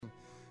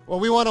Well,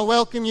 we want to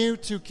welcome you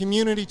to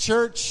Community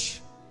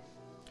Church.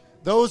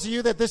 Those of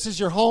you that this is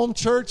your home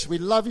church, we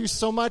love you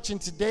so much.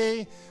 And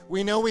today,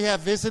 we know we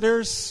have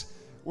visitors.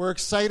 We're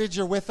excited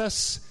you're with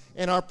us.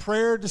 And our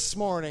prayer this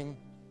morning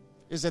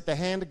is that the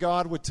hand of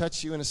God would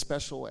touch you in a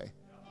special way.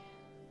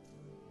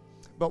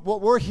 But what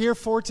we're here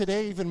for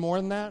today, even more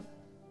than that,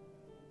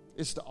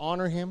 is to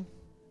honor Him,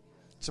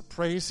 to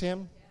praise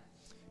Him.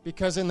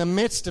 Because in the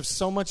midst of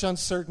so much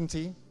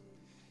uncertainty,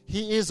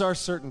 He is our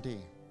certainty.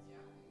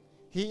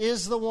 He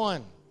is the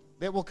one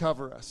that will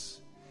cover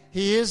us.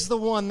 He is the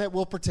one that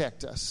will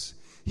protect us.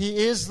 He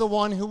is the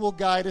one who will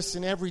guide us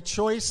in every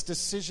choice,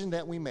 decision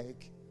that we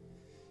make.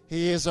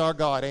 He is our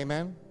God.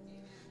 Amen?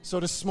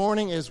 So this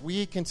morning, as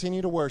we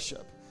continue to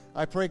worship,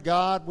 I pray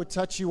God would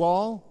touch you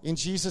all in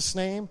Jesus'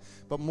 name,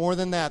 but more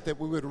than that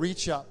we would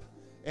reach up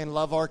and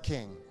love our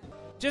King.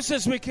 Just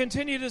as we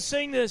continue to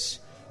sing this,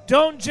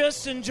 don't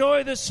just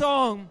enjoy the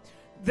song.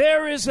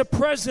 There is a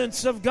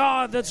presence of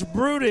God that's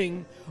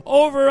brooding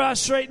over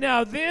us right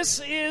now.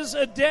 This is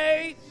a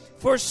day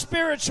for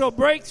spiritual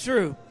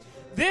breakthrough.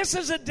 This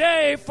is a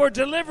day for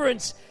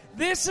deliverance.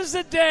 This is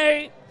a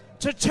day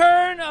to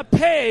turn a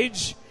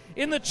page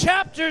in the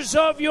chapters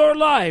of your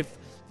life.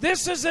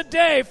 This is a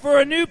day for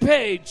a new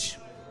page.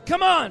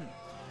 Come on.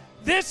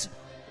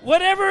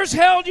 Whatever's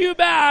held you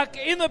back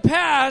in the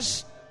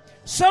past,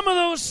 some of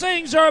those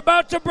things are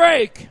about to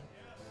break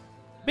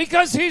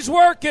because He's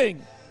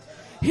working.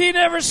 He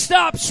never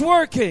stops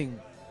working.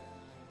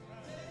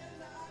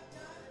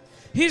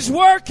 He's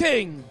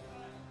working.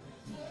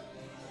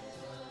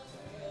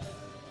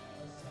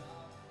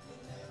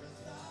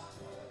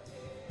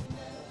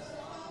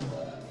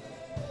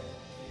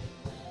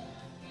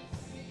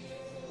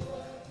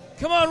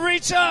 Come on,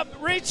 reach up,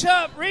 reach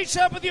up, reach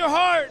up with your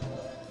heart.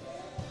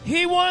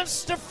 He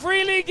wants to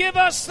freely give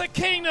us the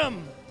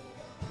kingdom.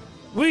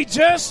 We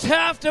just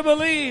have to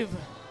believe.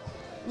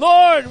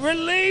 Lord,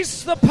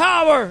 release the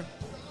power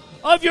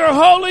of your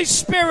Holy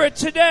Spirit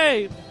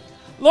today.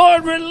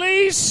 Lord,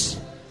 release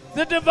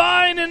the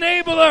divine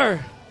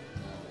enabler.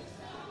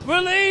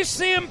 Release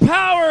the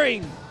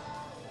empowering.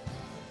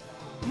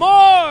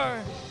 More.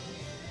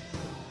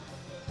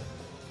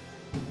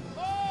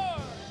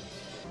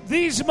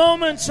 These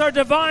moments are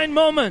divine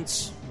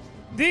moments.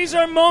 These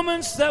are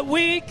moments that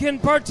we can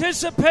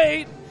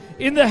participate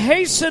in the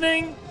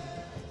hastening,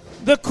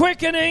 the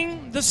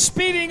quickening, the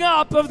speeding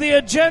up of the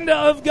agenda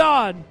of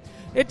God.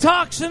 It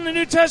talks in the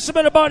New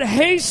Testament about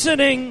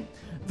hastening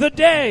the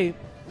day.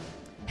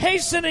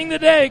 Hastening the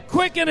day,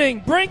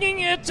 quickening,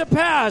 bringing it to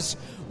pass.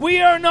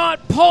 We are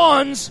not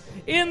pawns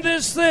in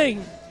this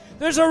thing.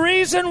 There's a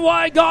reason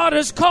why God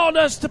has called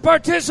us to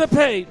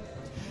participate.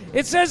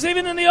 It says,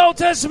 even in the Old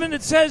Testament,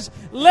 it says,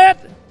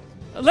 let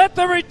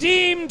the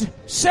redeemed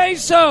say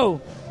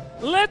so.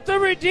 Let the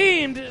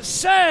redeemed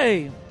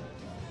say.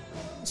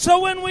 So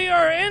when we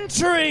are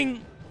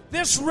entering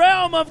this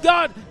realm of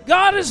God,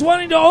 God is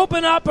wanting to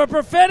open up a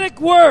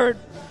prophetic word,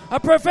 a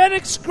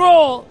prophetic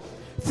scroll,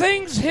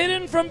 things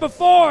hidden from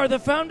before the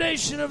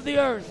foundation of the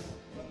earth.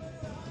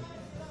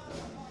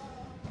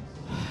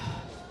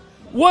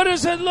 What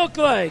does it look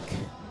like?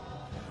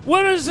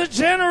 What does the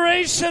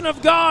generation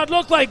of God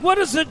look like? What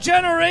does the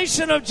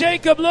generation of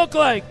Jacob look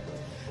like?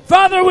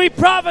 Father, we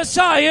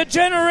prophesy a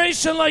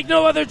generation like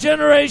no other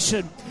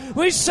generation.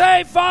 We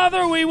say,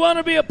 Father, we want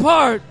to be a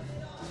part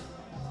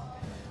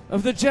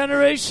of the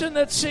generation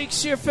that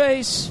seeks your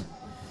face.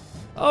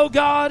 Oh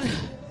God,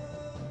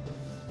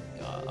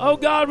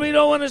 we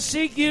don't want to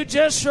seek you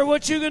just for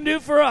what you can do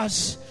for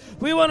us.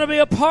 We want to be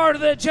a part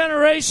of that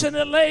generation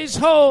that lays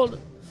hold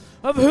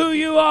of who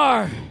you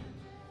are.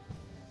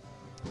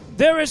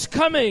 There is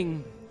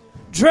coming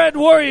dread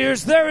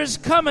warriors. There is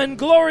coming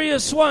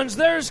glorious ones.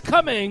 There is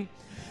coming.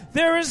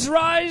 There is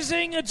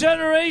rising a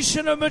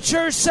generation of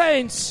mature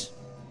saints.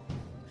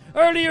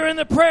 Earlier in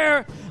the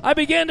prayer, I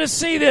began to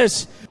see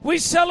this. We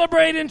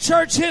celebrate in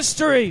church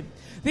history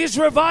these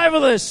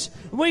revivalists.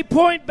 We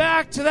point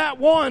back to that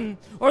one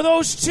or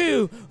those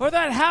two or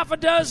that half a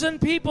dozen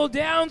people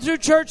down through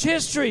church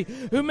history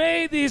who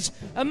made these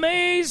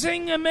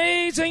amazing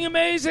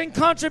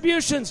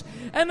contributions.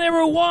 And there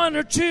were one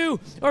or two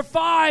or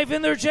five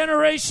in their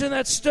generation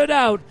that stood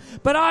out.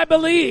 But I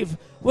believe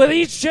with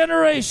each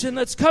generation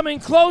that's coming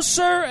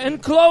closer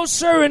and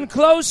closer and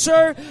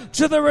closer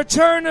to the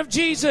return of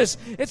Jesus.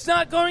 It's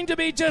not going to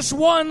be just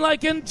one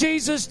like in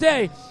Jesus'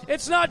 day.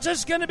 It's not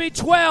just going to be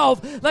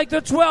 12 like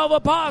the 12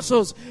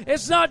 apostles.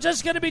 It's not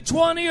just going to be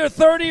 20 or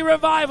 30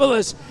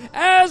 revivalists.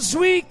 As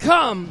we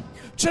come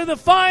to the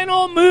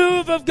final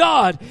move of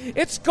God,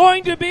 it's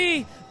going to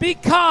be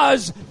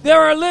because there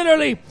are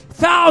literally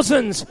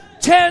thousands,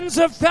 tens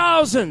of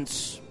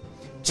thousands.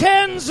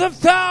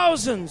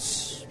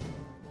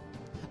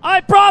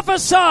 I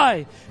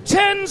prophesy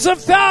tens of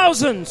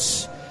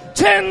thousands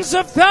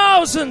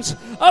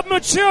of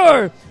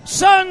mature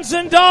sons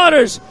and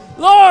daughters.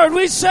 Lord,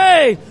 we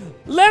say,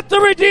 let the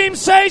redeemed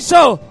say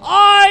so.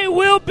 I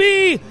will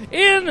be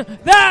in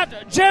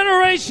that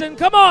generation.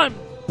 Come on,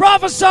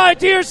 prophesy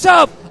to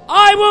yourself.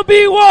 I will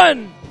be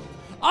one.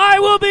 I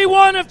will be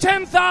one of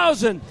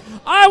 10,000.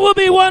 I will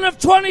be one of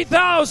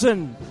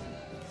 20,000.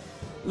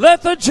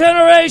 Let the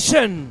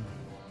generation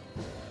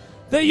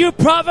that you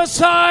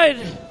prophesied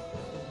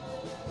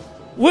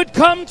would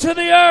come to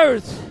the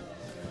earth,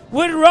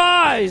 would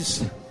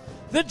rise.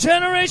 The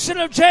generation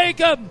of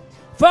Jacob,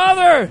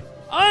 Father,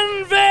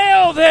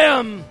 unveil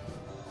them.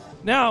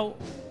 Now,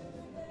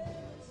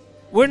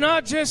 we're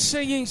not just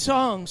singing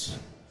songs.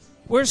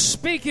 We're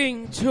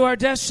speaking to our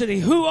destiny.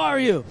 Who are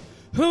you?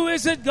 Who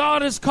is it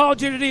God has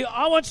called you to do?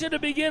 I want you to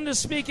begin to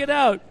speak it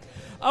out.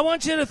 I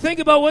want you to think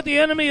about what the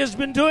enemy has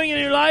been doing in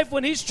your life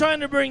when he's trying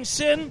to bring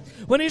sin,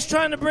 when he's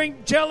trying to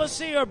bring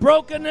jealousy or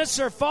brokenness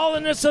or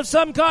fallenness of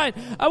some kind.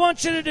 I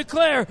want you to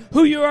declare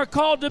who you are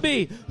called to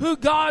be, who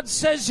God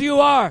says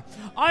you are.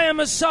 I am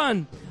a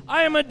son.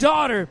 I am a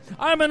daughter.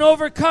 I am an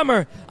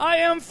overcomer. I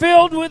am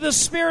filled with the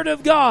Spirit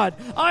of God.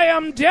 I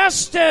am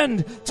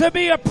destined to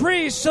be a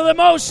priest to the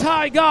Most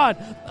High God.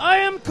 I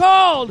am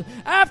called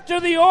after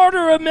the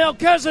order of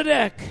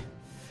Melchizedek.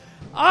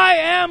 I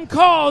am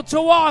called to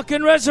walk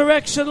in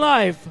resurrection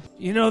life.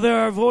 You know,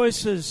 there are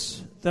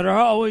voices that are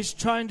always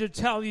trying to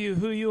tell you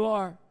who you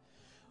are.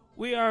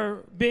 We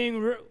are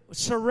being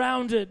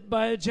surrounded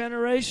by a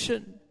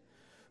generation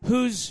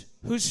whose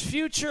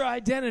future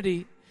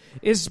identity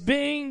is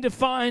being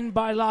defined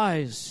by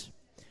lies.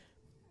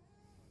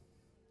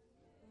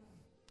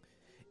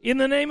 In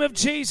the name of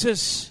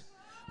Jesus,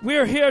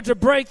 we're here to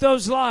break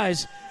those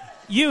lies.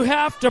 You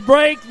have to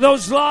break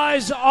those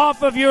lies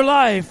off of your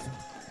life.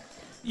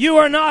 You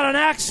are not an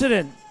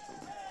accident.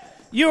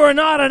 You are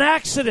not an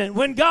accident.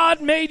 When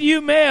God made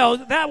you male,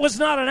 that was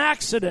not an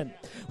accident.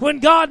 When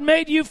God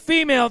made you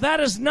female, that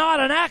is not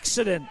an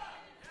accident.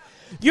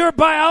 Your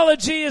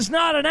biology is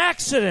not an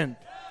accident.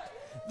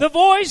 The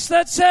voice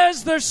that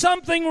says there's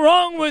something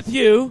wrong with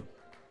you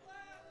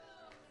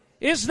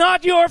is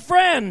not your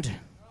friend.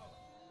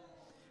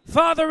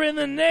 Father, in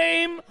the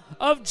name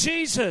of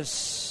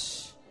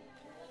Jesus,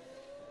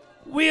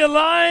 we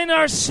align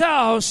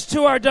ourselves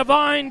to our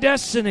divine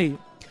destiny.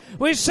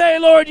 We say,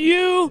 Lord,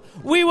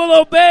 we will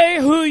obey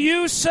who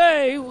you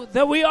say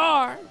that we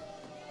are.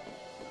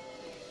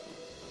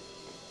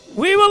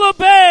 We will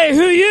obey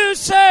who you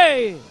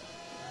say.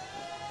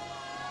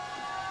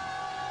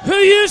 Who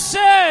you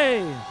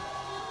say.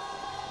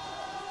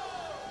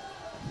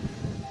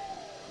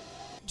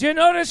 Do you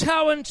notice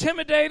how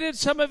intimidated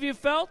some of you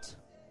felt?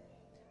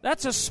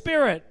 That's a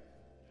spirit.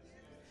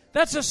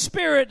 That's a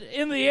spirit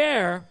in the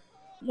air.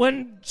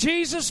 When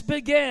Jesus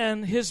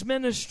began his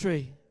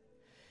ministry,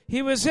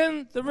 he was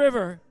in the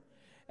river,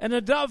 and a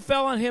dove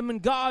fell on him,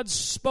 and God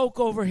spoke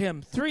over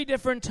him 3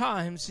 different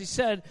times. He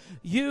said,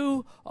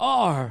 "You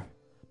are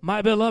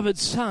my beloved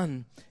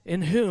Son,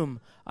 in whom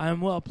I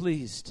am well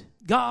pleased."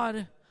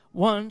 God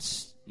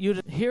wants you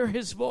to hear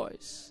his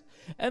voice,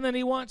 and then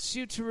he wants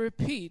you to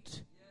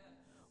repeat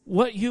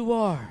what you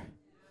are.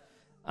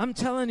 I'm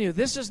telling you,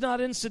 this is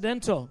not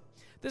incidental.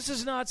 This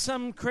is not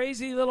some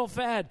crazy little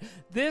fad.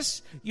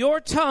 Your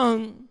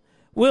tongue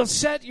will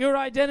set your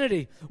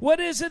identity.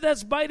 What is it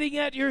that's biting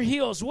at your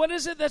heels? What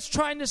is it that's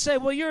trying to say,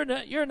 well, you're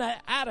an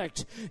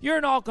addict, you're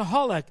an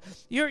alcoholic,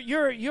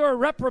 you're a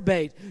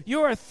reprobate,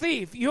 you're a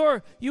thief,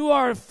 you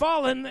are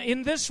fallen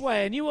in this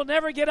way, and you will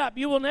never get up,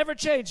 you will never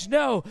change.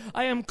 No,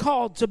 I am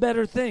called to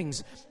better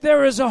things.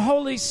 There is a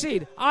holy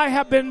seed. I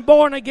have been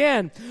born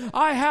again.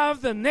 I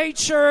have the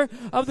nature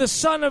of the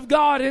Son of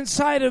God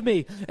inside of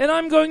me, and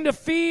I'm going to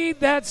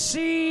feed that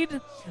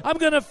seed. I'm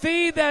going to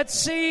feed that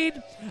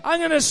seed. I'm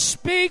going to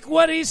speak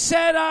what he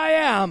said I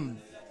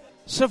am.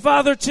 So,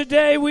 Father,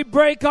 today we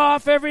break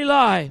off every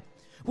lie.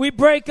 We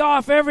break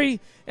off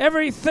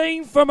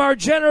everything from our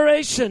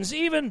generations,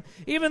 even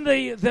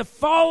the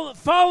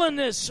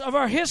fallenness of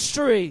our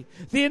history,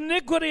 the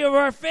iniquity of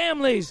our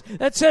families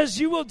that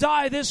says you will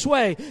die this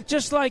way,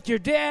 just like your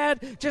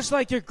dad, just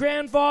like your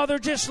grandfather,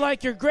 just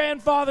like your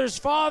grandfather's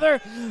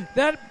father.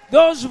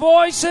 Those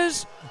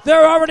voices,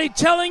 they're already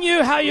telling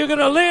you how you're going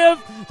to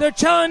live. They're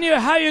telling you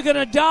how you're going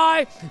to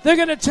die. They're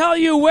going to tell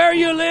you where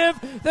you live.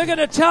 They're going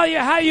to tell you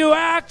how you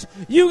act.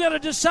 You got to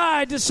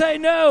decide to say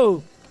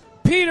no.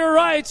 Peter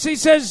writes, he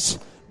says,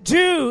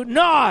 do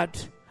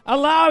not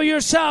allow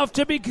yourself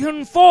to be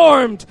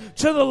conformed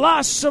to the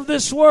lusts of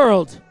this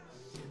world.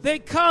 They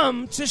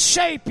come to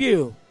shape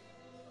you.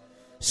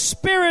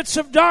 Spirits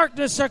of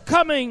darkness are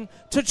coming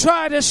to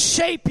try to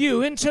shape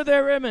you into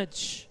their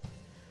image.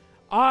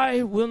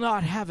 I will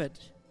not have it.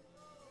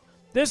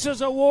 This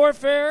is a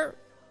warfare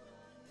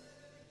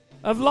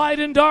of light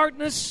and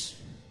darkness.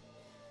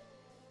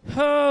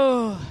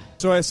 Oh.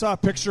 So I saw a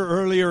picture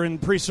earlier in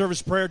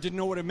pre-service prayer, didn't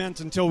know what it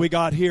meant until we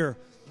got here.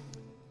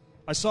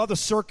 I saw the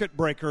circuit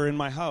breaker in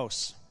my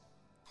house.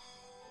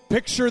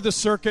 Picture the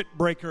circuit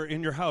breaker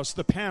in your house,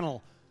 the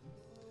panel.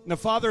 And the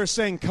Father is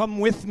saying, come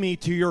with me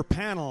to your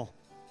panel.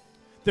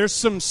 There's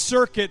some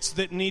circuits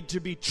that need to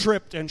be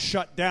tripped and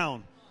shut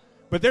down.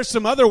 But there's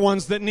some other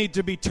ones that need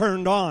to be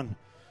turned on.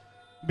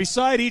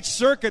 Beside each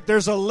circuit,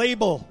 there's a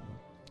label.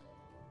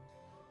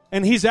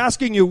 And he's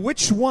asking you,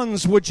 which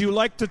ones would you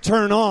like to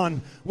turn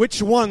on?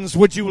 Which ones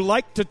would you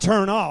like to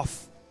turn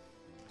off?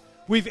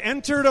 We've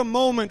entered a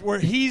moment where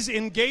He's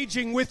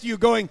engaging with you,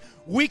 going,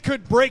 we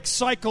could break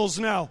cycles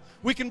now.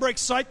 We can break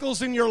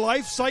cycles in your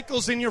life,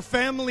 cycles in your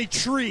family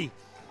tree.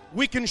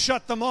 We can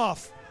shut them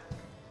off.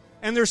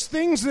 And there's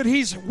things that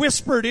He's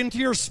whispered into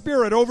your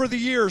spirit over the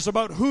years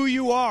about who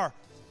you are,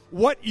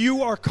 what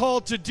you are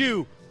called to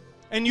do.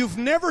 And you've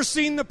never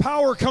seen the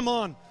power come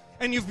on.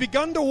 And you've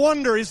begun to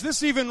wonder, is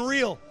this even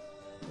real?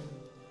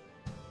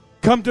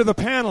 Come to the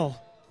panel.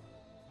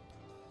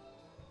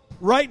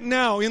 Right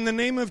now, in the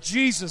name of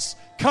Jesus,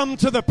 come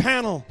to the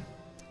panel.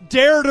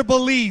 Dare to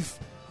believe.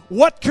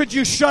 What could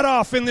you shut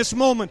off in this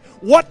moment?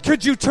 What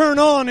could you turn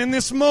on in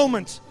this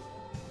moment?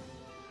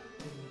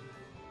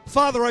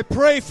 Father, I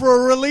pray for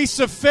a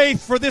release of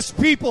faith for this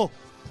people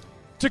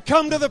to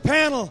come to the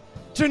panel,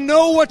 to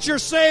know what you're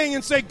saying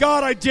and say,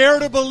 God, I dare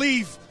to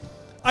believe.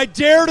 I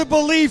dare to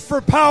believe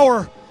for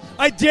power.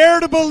 I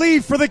dare to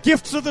believe for the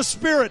gifts of the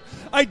Spirit.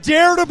 I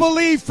dare to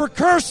believe for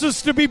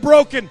curses to be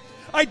broken.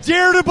 I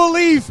dare to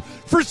believe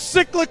for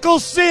cyclical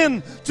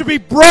sin to be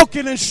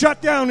broken and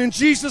shut down in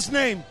Jesus'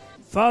 name.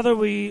 Father,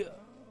 we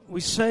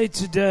say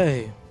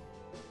today,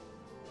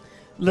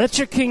 let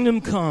your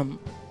kingdom come.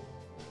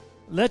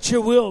 Let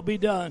your will be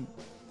done.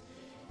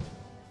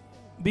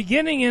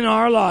 Beginning in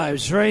our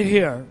lives right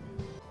here.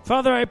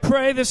 Father, I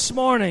pray this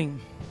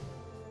morning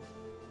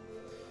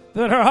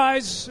that our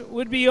eyes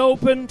would be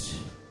opened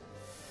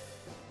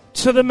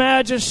to the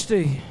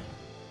majesty,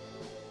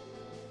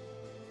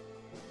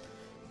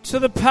 to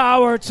the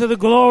power, to the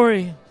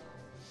glory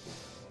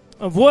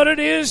of what it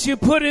is you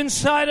put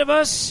inside of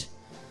us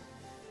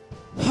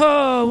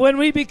when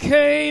we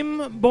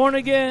became born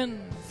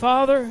again.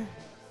 Father,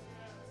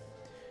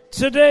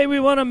 today we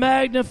want to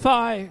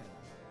magnify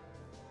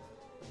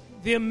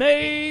the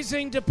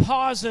amazing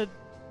deposit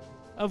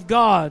of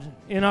God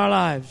in our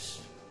lives.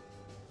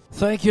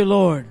 Thank you,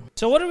 Lord.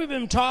 So what have we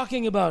been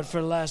talking about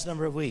for the last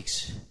number of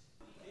weeks?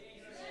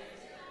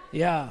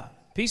 Yeah,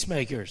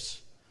 peacemakers.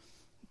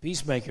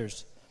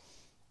 Peacemakers.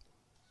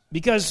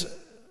 Because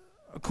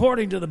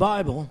according to the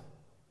Bible,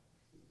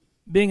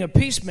 being a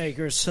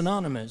peacemaker is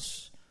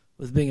synonymous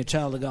with being a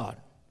child of God.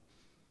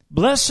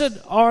 Blessed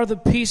are the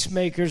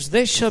peacemakers,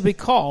 they shall be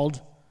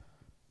called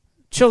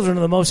children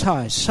of the Most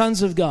High,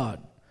 sons of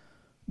God,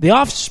 the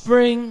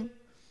offspring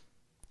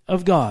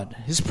of God,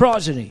 His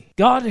progeny.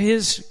 God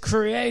is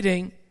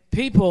creating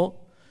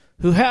people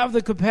who have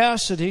the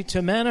capacity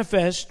to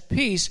manifest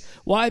peace.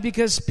 Why?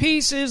 Because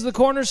peace is the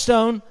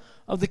cornerstone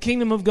of the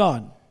kingdom of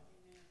God.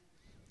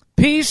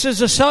 Peace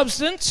is a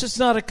substance. It's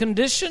not a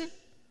condition.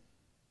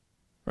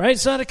 Right?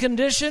 It's not a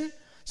condition.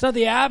 It's not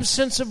the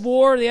absence of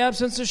war, the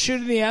absence of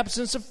shooting, the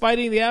absence of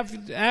fighting, the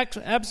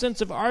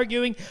absence of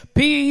arguing.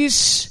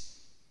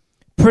 Peace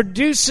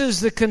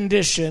produces the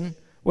condition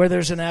where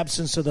there's an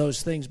absence of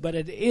those things, but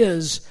it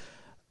is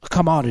a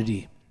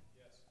commodity.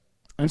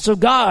 And so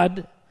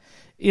God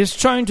is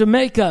trying to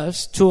make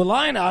us, to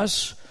align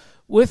us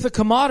with the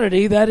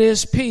commodity that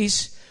is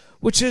peace,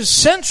 which is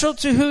central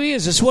to who He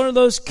is. It's one of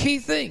those key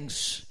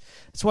things.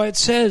 That's why it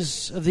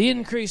says of the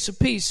increase of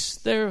peace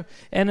there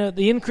and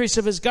the increase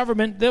of His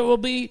government, there will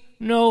be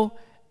no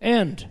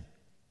end.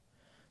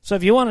 So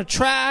if you want to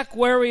track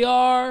where we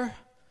are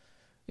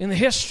in the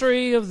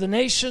history of the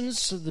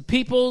nations, of the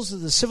peoples,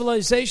 of the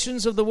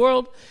civilizations of the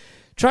world,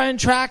 try and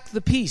track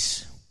the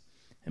peace.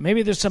 And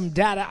maybe there's some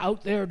data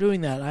out there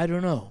doing that. I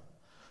don't know.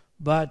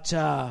 But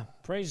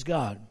praise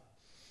God.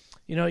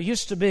 You know, it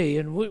used to be,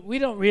 and we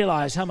don't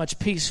realize how much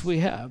peace we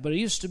have, but it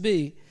used to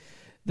be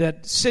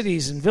that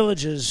cities and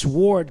villages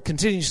warred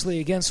continuously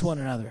against one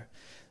another.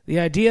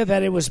 The idea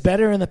that it was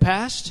better in the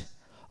past,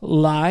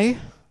 lie.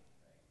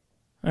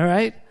 All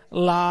right?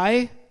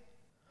 Lie.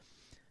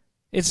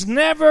 It's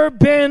never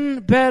been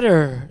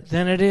better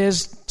than it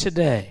is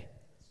today.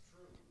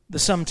 The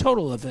sum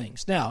total of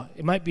things. Now,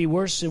 it might be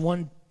worse in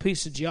one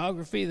piece of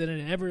geography than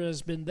it ever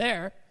has been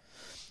there,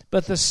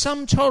 but the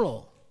sum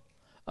total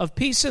of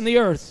peace in the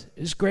earth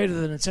is greater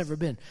than it's ever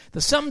been.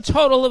 The sum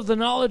total of the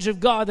knowledge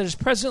of God that is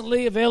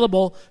presently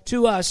available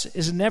to us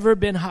has never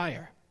been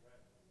higher.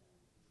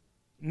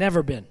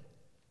 Never been.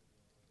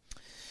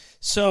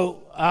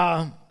 So,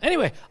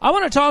 anyway, I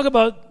want to talk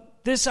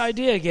about this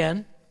idea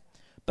again,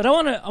 but I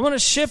want to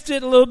shift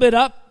it a little bit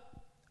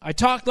up. I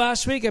talked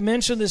last week, I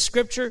mentioned this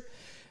scripture,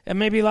 and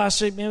maybe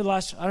last week, I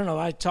don't know,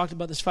 I talked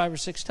about this 5 or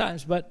 6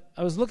 times, but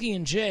I was looking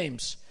in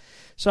James.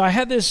 So I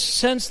had this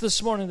sense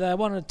this morning that I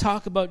wanted to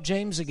talk about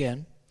James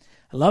again.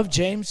 I love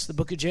James, the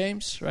book of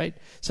James, right?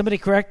 Somebody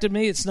corrected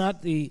me. It's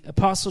not the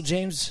Apostle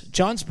James,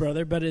 John's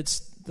brother, but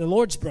it's the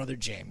Lord's brother,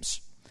 James.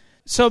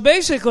 So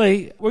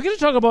basically, we're going to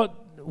talk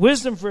about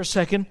wisdom for a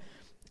second.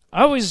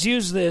 I always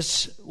use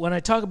this when I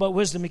talk about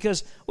wisdom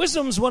because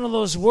wisdom is one of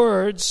those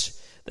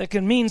words that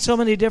can mean so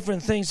many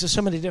different things to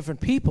so many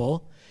different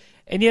people.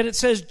 And yet it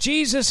says,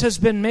 Jesus has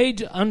been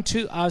made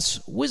unto us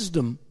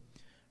wisdom.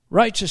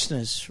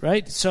 Righteousness,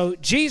 right? So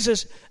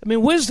Jesus,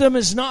 wisdom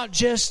is not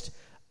just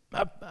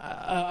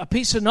a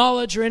piece of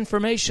knowledge or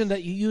information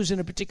that you use in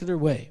a particular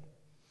way.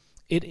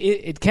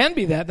 It can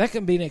be that. That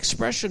can be an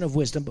expression of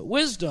wisdom. But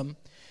wisdom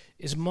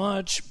is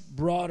much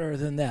broader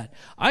than that.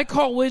 I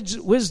call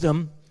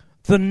wisdom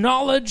the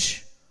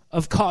knowledge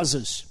of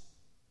causes.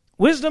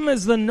 Wisdom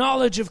is the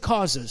knowledge of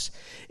causes.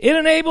 It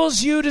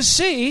enables you to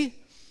see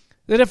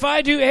that if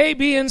I do A,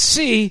 B, and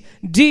C,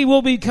 D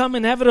will become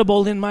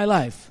inevitable in my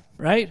life,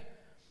 right?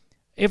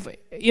 If,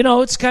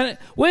 it's kind of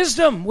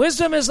wisdom.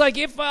 Wisdom is like,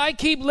 if I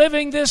keep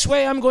living this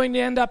way, I'm going to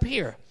end up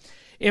here.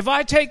 If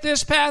I take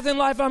this path in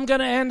life, I'm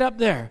going to end up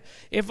there.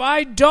 If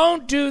I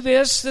don't do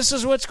this, this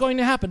is what's going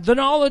to happen. The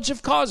knowledge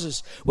of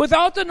causes.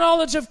 Without the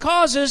knowledge of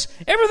causes,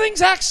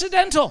 everything's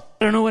accidental.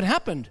 I don't know what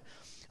happened.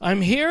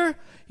 I'm here,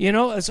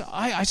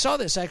 I saw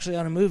this actually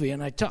on a movie,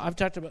 and I've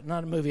talked about,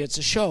 not a movie, it's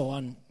a show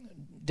on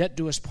Debt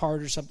Do Us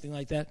Part or something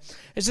like that.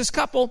 It's this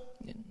couple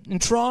in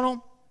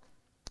Toronto.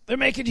 They're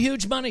making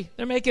huge money.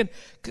 They're making,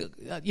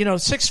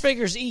 6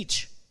 figures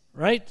each,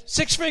 right?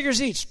 6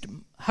 figures each.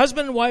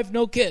 Husband and wife,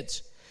 no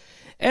kids.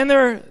 And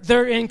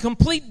they're in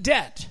complete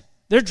debt.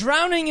 They're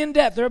drowning in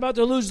debt. They're about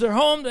to lose their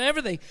home,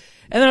 everything.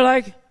 And they're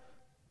like,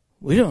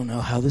 we don't know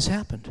how this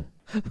happened.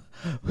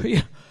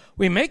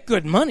 We make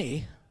good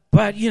money,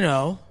 but,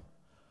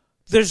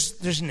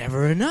 there's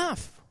never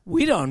enough.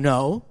 We don't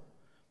know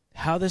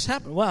how this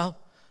happened. Well,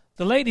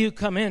 the lady who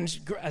come in,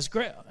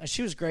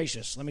 she was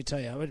gracious, let me tell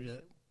you.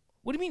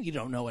 What do you mean you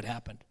don't know what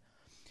happened?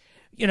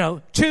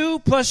 2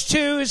 plus 2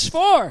 is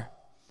 4.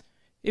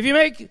 If you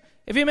make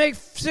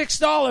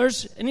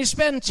 $6 and you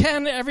spend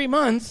 $10 every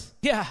month,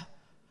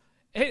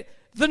 the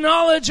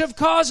knowledge of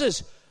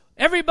causes.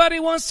 Everybody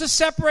wants to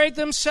separate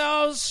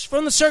themselves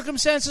from the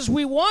circumstances.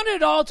 We want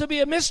it all to be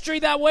a mystery.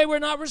 That way we're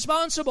not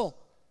responsible.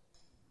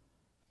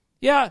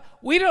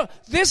 We don't.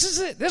 This is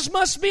it. This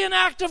must be an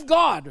act of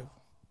God.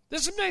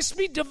 This must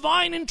be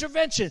divine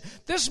intervention.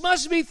 This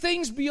must be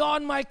things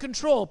beyond my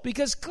control,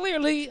 because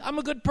clearly I'm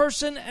a good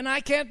person and I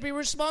can't be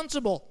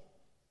responsible.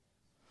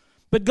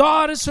 But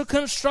God has so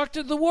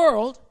constructed the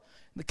world,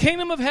 the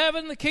kingdom of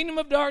heaven, the kingdom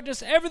of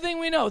darkness, everything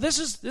we know. This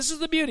is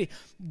the beauty.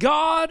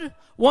 God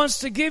wants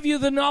to give you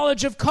the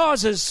knowledge of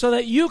causes so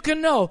that you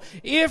can know,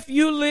 if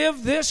you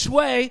live this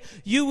way,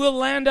 you will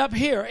land up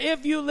here.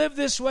 If you live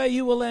this way,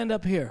 you will land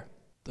up here.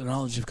 The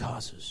knowledge of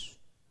causes.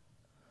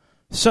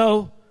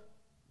 So,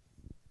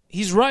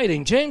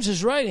 James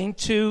is writing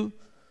to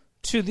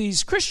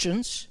these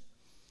Christians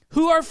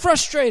who are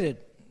frustrated.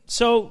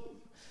 So,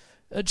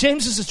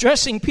 James is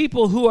addressing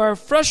people who are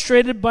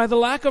frustrated by the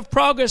lack of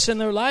progress in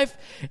their life,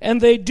 and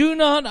they do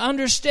not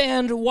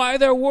understand why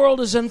their world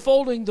is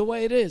unfolding the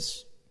way it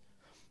is.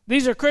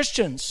 These are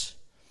Christians.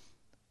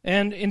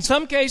 And in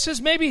some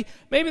cases, maybe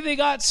they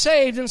got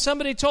saved and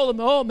somebody told them,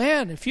 oh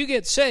man, if you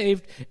get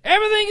saved,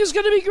 everything is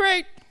going to be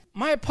great.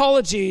 My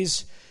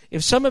apologies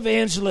if some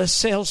evangelist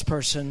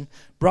salesperson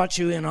brought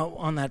you in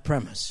on that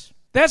premise.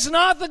 That's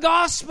not the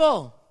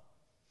gospel.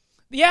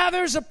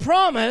 There's a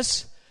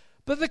promise,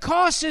 but the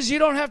cost is you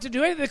don't have to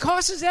do anything. The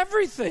cost is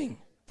everything.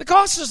 The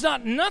cost is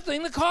not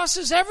nothing. The cost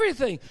is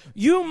everything.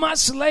 You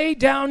must lay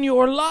down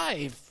your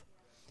life.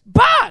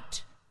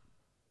 But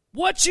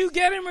what you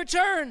get in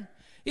return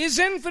is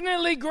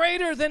infinitely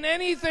greater than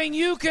anything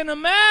you can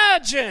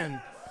imagine.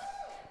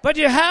 But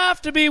you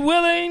have to be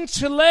willing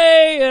to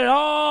lay it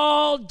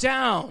all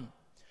down.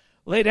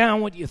 Lay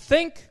down what you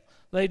think.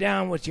 Lay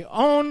down what you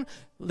own.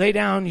 Lay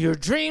down your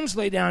dreams.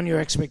 Lay down your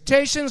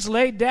expectations.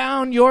 Lay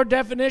down your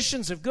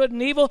definitions of good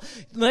and evil.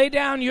 Lay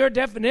down your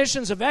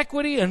definitions of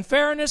equity and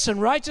fairness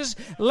and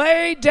righteousness.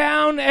 Lay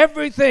down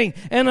everything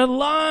and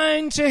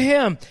align to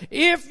Him.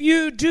 If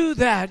you do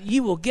that,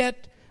 you will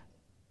get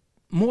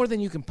more than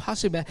you can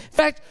possibly imagine. In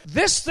fact,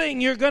 this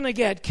thing you're going to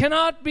get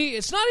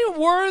it's not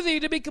even worthy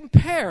to be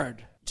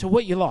compared to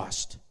what you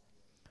lost.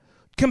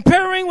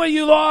 Comparing what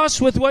you lost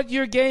with what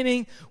you're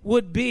gaining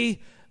would be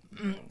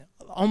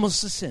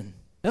almost a sin.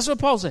 That's what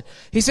Paul said.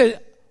 He said,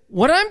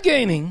 what I'm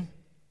gaining,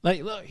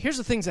 look, here's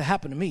the things that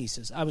happened to me. He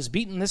says, I was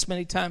beaten this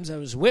many times. I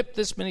was whipped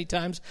this many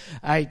times.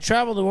 I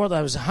traveled the world.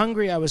 I was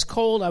hungry. I was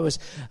cold. I was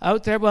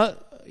out there. Well,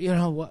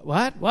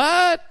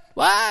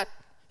 what?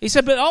 He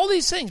said, but all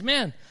these things,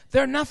 man,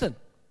 they're nothing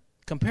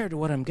compared to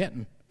what I'm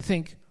getting. I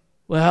think,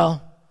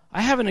 well,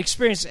 I haven't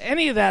experienced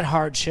any of that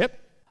hardship,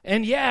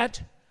 and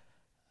yet,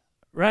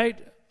 right,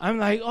 I'm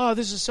like, oh,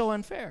 this is so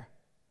unfair.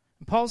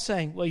 And Paul's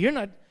saying, well,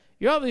 you're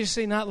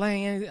obviously not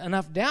laying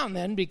enough down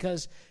then,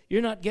 because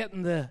you're not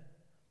getting the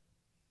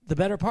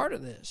better part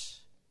of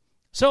this.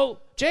 So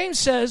James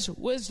says,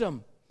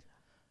 wisdom.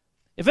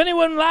 If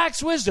anyone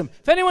lacks wisdom,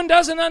 if anyone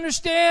doesn't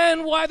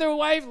understand why their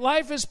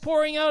life is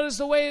pouring out as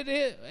the way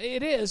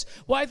it is,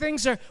 why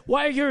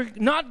you're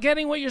not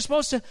getting what you're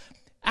supposed to,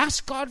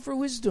 ask God for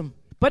wisdom.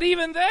 But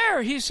even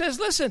there, he says,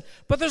 listen,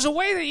 but there's a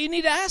way that you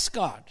need to ask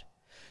God.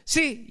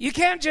 See, you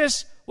can't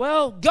just,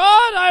 well,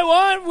 God, I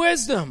want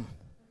wisdom.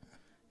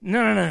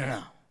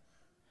 No.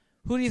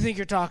 Who do you think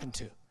you're talking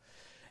to?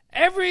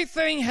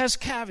 Everything has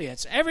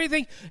caveats.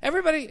 Everybody,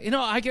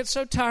 I get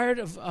so tired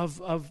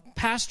of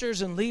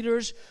pastors and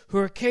leaders who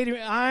are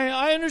catering.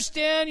 I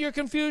understand your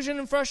confusion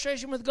and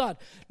frustration with God.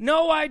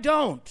 No, I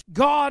don't.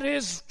 God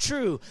is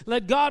true.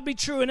 Let God be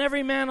true and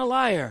every man a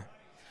liar.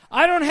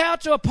 I don't have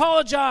to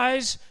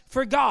apologize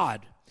for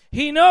God.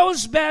 He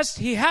knows best.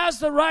 He has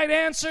the right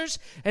answers.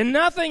 And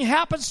nothing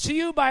happens to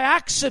you by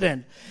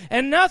accident.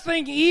 And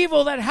nothing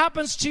evil that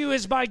happens to you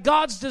is by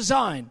God's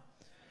design.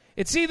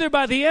 It's either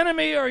by the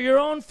enemy or your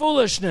own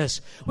foolishness.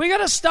 We got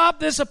to stop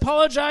this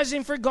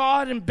apologizing for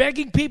God and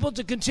begging people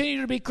to continue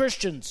to be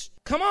Christians.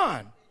 Come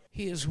on.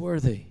 He is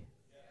worthy.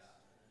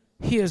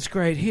 He is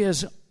great. He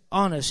is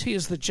honest. He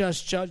is the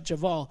just judge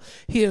of all.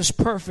 He is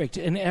perfect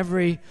in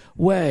every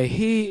way.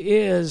 He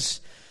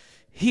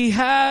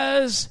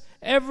has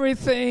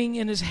everything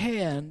in his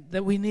hand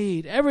that we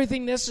need.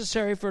 Everything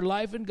necessary for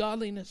life and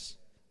godliness.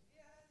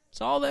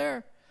 It's all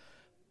there.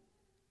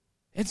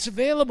 It's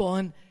available.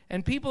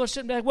 And people are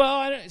sitting back,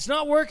 well, it's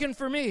not working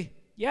for me.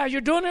 Yeah,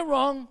 you're doing it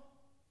wrong.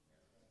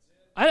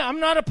 I'm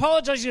not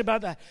apologizing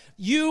about that.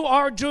 You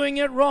are doing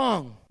it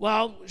wrong.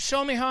 Well,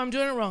 show me how I'm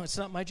doing it wrong. It's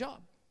not my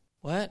job.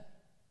 What?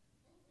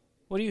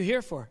 What are you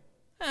here for?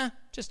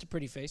 Just a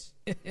pretty face.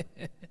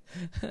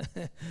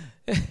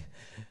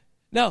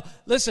 No,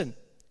 listen.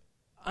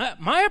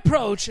 My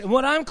approach and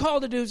what I'm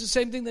called to do is the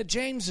same thing that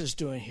James is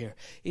doing here.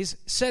 He's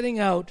setting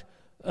out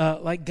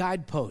like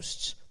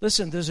guideposts.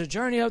 Listen, there's a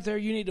journey out there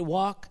you need to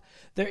walk.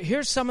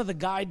 Here's some of the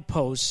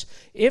guideposts.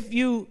 If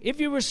you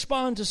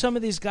respond to some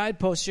of these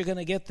guideposts, you're going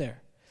to get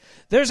there.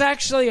 There's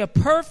actually a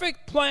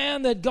perfect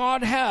plan that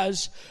God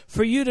has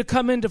for you to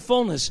come into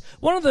fullness.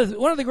 One of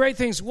the great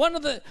things, one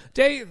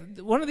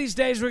of these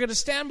days we're going to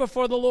stand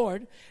before the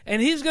Lord,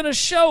 and He's going to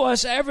show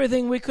us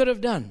everything we could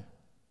have done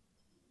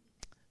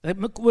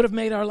that would have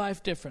made our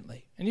life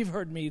differently. And you've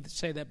heard me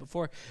say that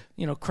before.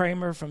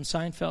 Kramer from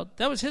Seinfeld,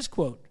 that was his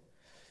quote.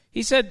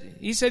 He said,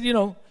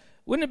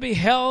 wouldn't it be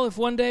hell if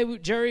one day,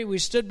 Jerry, we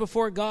stood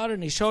before God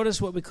and He showed us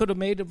what we could have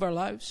made of our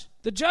lives?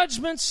 The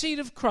judgment seat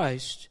of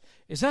Christ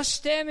is us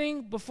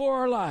standing before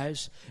our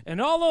lives,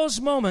 and all those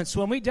moments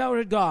when we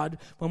doubted God,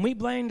 when we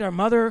blamed our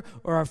mother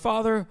or our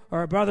father or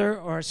our brother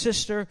or our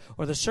sister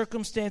or the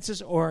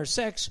circumstances or our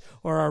sex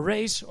or our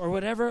race or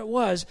whatever it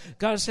was,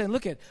 God is saying,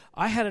 look,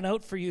 I had an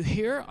out for you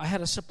here. I had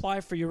a supply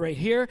for you right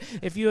here.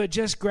 If you had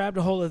just grabbed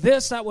a hold of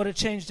this, that would have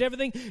changed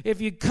everything. If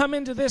you come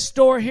into this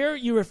door here,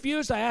 you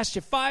refused. I asked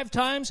you 5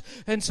 times,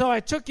 and so I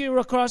took you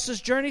across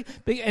this journey,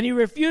 and you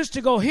refused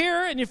to go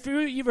here, and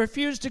you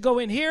refused to go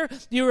in here.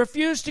 You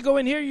refused to go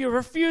in here.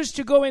 You refused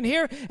to go in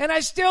here, and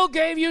I still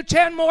gave you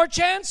 10 more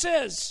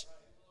chances.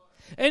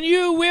 And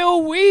you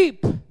will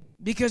weep,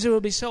 because it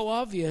will be so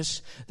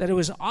obvious that it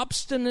was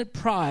obstinate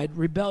pride,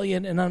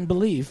 rebellion, and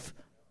unbelief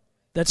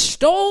that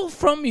stole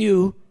from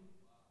you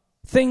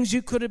things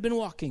you could have been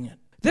walking in.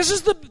 This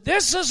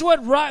is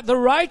what the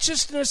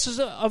righteousness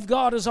of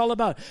God is all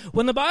about.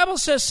 When the Bible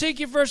says, seek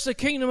ye first the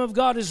kingdom of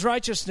God is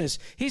righteousness,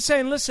 He's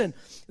saying, listen,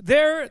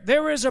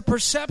 there is a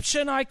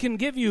perception I can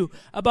give you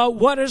about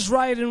what is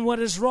right and what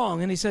is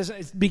wrong. And He says,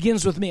 it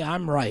begins with me.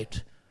 I'm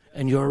right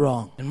and you're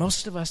wrong. And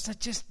most of us, that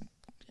just,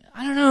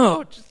 I don't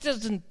know, it just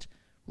doesn't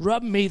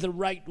rub me the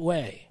right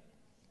way.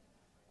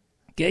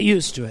 Get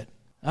used to it.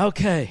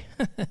 Okay.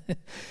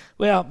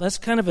 Well, that's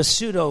kind of a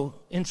pseudo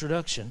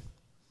introduction.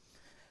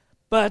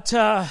 But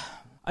I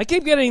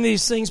keep getting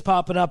these things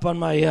popping up on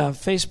my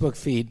Facebook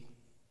feed.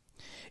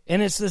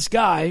 And it's this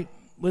guy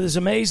with his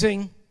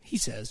amazing, he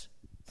says,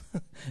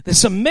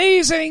 this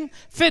amazing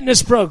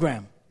fitness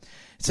program.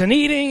 It's an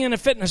eating and a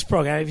fitness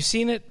program. Have you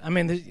seen it? I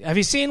mean, have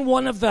you seen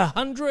one of the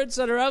hundreds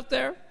that are out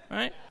there?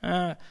 Right?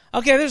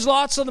 Okay, there's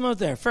lots of them out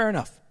there. Fair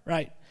enough.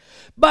 Right?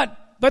 But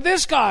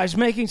this guy's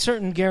making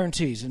certain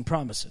guarantees and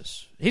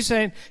promises. He's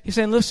saying,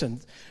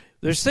 listen,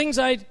 there's things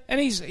and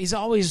he's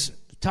always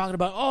talking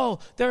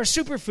about, there are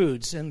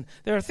superfoods, and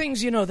there are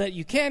things, that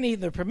you can't eat,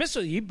 they're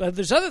permissible to eat, but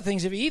there's other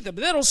things if you eat them,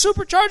 but that'll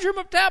supercharge your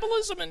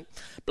metabolism, and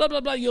blah,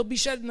 blah, blah. You'll be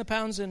shedding the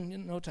pounds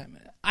in no time.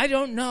 I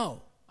don't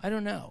know.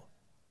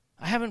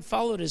 I haven't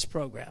followed his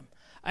program.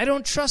 I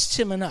don't trust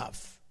him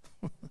enough,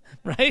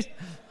 right?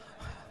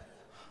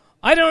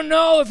 I don't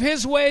know if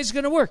his way is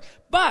going to work.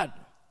 But,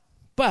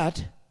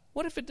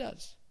 what if it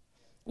does?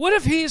 What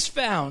if he's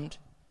found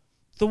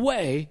the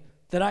way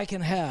that I can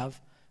have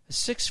a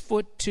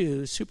 6'2"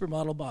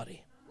 supermodel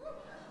body?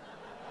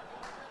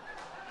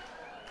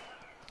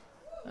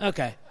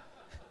 Okay.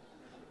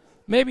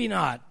 Maybe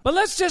not. But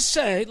let's just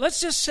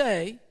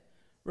say,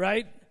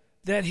 right,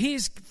 that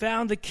he's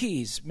found the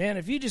keys. Man,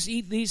 if you just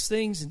eat these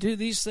things and do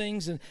these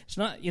things, and it's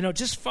not,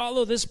 just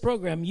follow this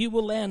program, you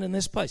will land in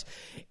this place.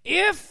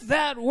 If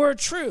that were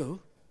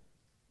true,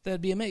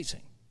 that'd be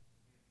amazing,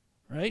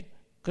 right?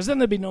 Because then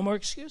there'd be no more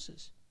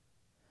excuses.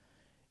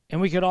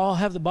 And we could all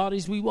have the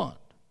bodies we want.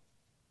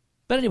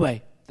 But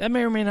anyway, that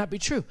may or may not be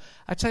true.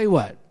 I tell you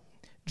what,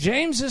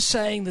 James is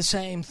saying the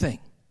same thing.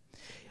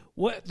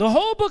 The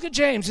whole book of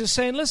James is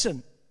saying,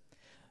 listen,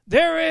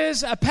 there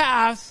is a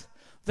path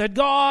that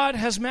God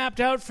has mapped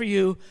out for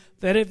you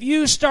that if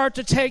you start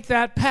to take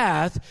that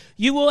path,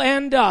 you will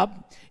end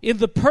up in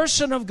the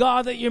person of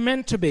God that you're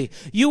meant to be.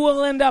 You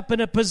will end up in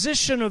a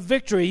position of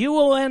victory. You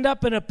will end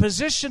up in a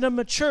position of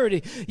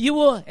maturity. You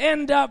will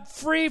end up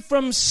free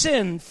from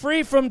sin,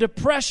 free from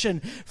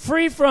depression,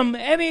 free from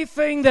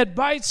anything that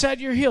bites at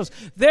your heels.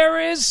 There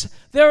is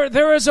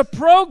a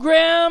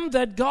program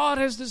that God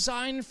has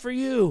designed for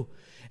you.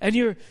 And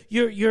you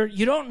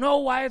don't know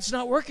why it's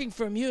not working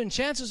for you, and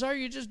chances are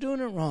you're just doing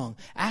it wrong.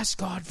 Ask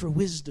God for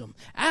wisdom.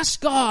 Ask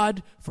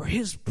God for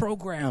His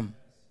program.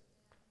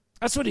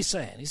 That's what he's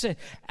saying. He's saying,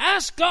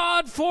 ask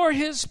God for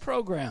His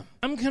program.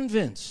 I'm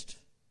convinced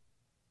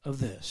of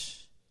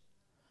this.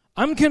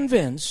 I'm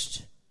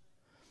convinced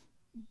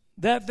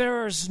that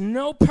there is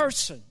no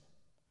person,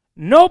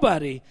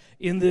 nobody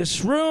in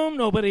this room,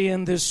 nobody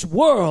in this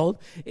world,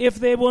 if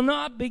they will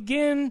not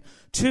begin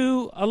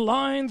to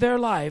align their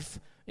life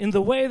in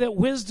the way that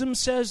wisdom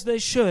says they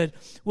should,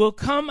 will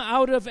come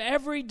out of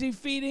every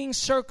defeating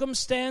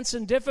circumstance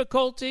and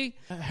difficulty,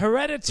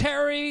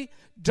 hereditary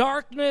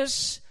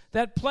darkness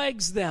that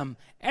plagues them.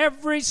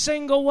 Every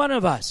single one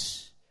of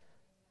us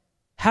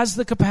has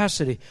the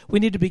capacity. We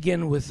need to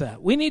begin with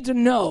that. We need to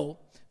know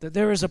that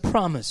there is a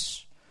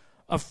promise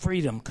of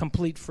freedom,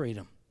 complete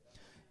freedom.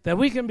 That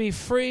we can be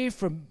free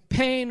from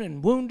pain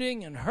and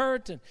wounding and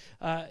hurt and,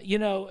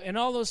 and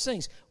all those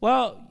things.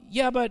 Well,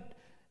 yeah, but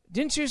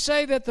didn't you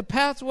say that the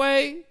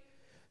pathway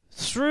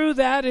through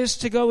that is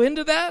to go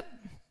into that?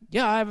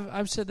 Yeah,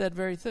 I've said that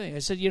very thing. I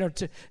said, in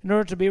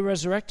order to be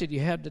resurrected, you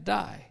had to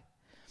die.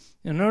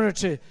 In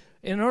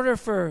order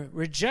for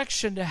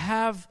rejection to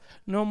have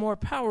no more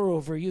power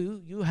over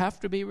you, you have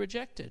to be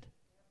rejected.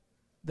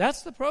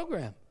 That's the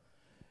program.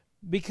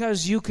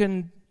 Because you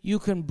can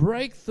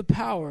break the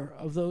power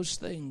of those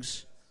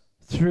things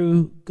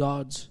through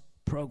God's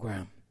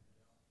program.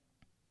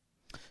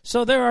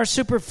 So there are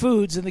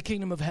superfoods in the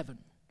kingdom of heaven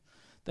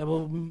that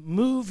will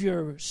move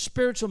your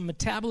spiritual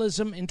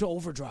metabolism into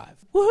overdrive.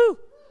 Woohoo!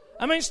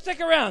 I mean,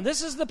 stick around.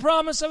 This is the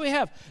promise that we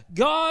have.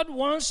 God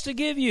wants to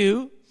give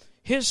you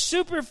His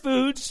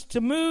superfoods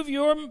to move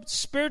your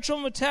spiritual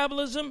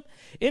metabolism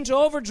into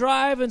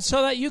overdrive, and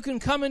so that you can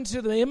come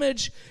into the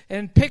image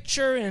and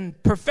picture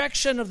and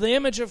perfection of the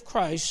image of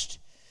Christ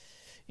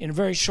in a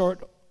very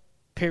short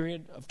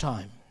period of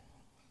time.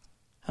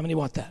 How many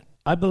want that?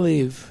 I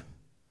believe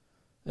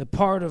that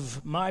part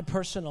of my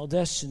personal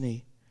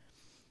destiny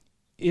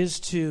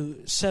is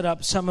to set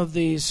up some of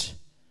these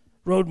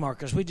road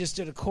markers. We just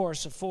did a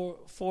course, a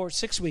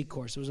 6-week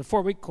course. It was a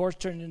 4-week course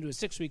turned into a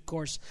 6-week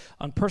course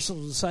on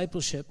personal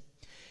discipleship.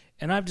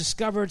 And I've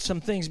discovered some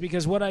things,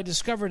 because what I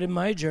discovered in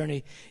my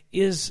journey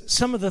is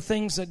some of the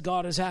things that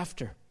God is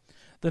after.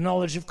 The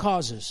knowledge of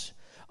causes.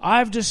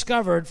 I've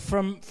discovered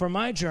from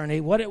my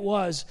journey what it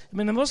was. I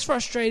mean, the most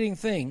frustrating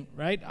thing,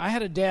 right? I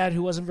had a dad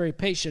who wasn't very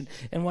patient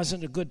and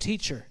wasn't a good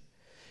teacher.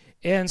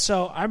 And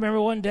so I remember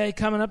one day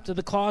coming up to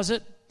the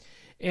closet,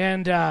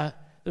 and there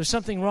was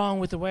something wrong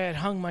with the way I'd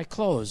hung my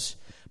clothes.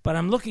 But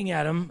I'm looking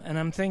at him, and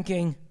I'm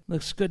thinking,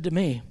 looks good to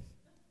me.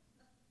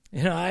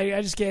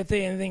 I just can't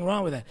think anything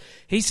wrong with that.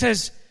 He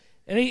says,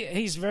 and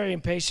he's a very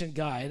impatient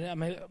guy. I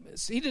mean,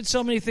 he did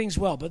so many things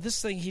well, but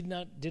this thing he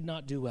did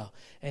not do well.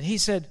 And he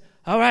said,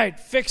 all right,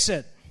 fix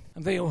it.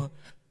 I'm thinking, well,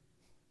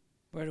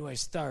 where do I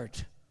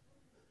start?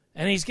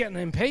 And he's getting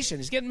impatient.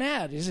 He's getting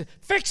mad. He said,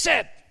 fix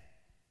it!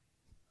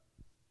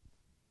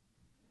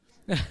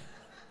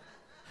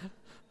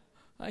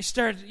 I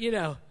start,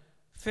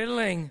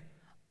 fiddling.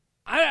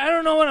 I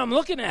don't know what I'm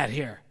looking at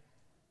here.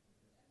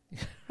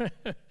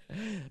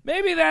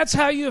 Maybe that's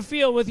how you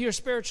feel with your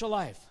spiritual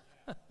life.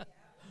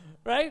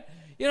 Right?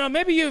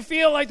 Maybe you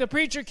feel like the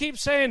preacher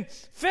keeps saying,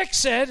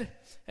 fix it,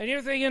 and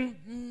you're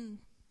thinking,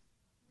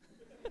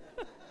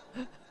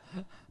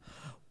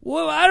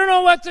 well, I don't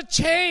know what to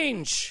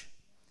change.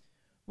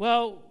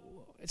 Well,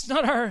 it's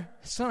not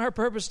our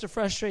purpose to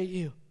frustrate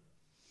you.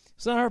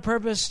 It's not our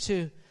purpose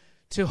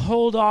to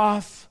hold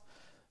off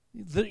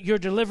your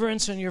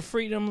deliverance and your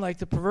freedom like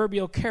the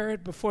proverbial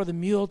carrot before the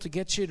mule to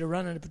get you to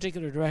run in a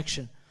particular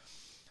direction.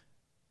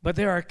 But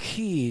there are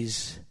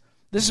keys.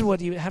 This is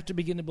what you have to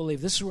begin to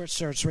believe. This is where it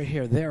starts right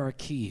here. There are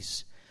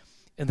keys.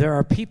 And there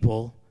are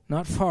people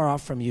not far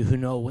off from you who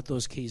know what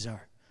those keys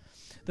are.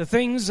 The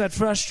things that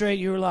frustrate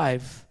your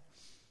life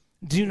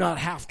do not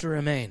have to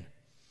remain.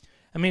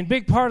 I mean,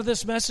 big part of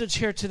this message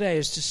here today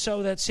is to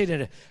sow that seed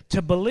in it.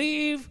 To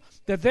believe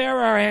that there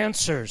are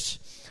answers.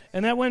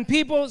 And that when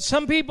there's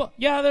some people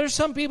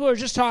who are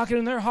just talking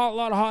and they're a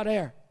lot of hot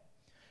air.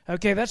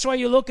 Okay, that's why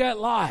you look at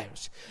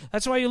lives.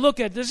 That's why you look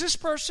at, does this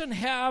person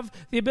have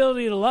the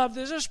ability to love?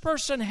 Does this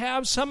person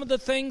have some of the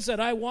things that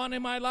I want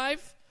in my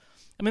life?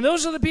 I mean,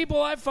 those are the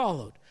people I've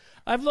followed.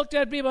 I've looked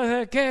at people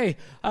like, okay,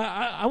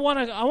 I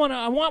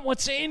want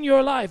what's in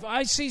your life.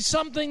 I see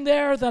something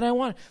there that I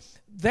want.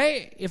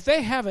 If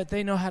they have it,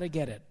 they know how to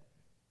get it.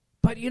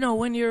 But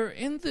when you're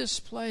in this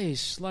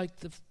place, like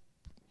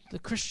the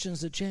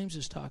Christians that James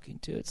is talking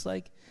to, it's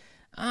like,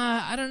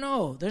 I don't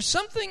know. There's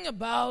something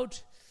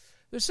about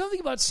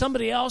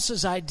somebody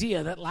else's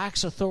idea that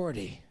lacks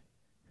authority.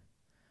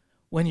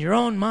 When your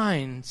own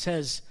mind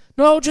says,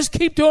 No, just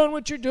keep doing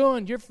what you're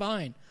doing. You're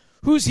fine.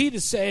 Who's he to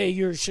say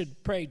you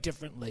should pray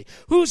differently?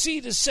 Who's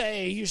he to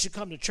say you should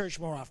come to church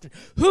more often?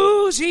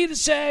 Who's he to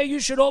say you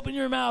should open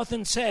your mouth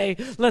and say,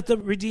 let the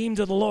redeemed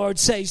of the Lord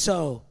say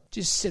so?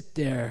 Just sit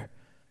there.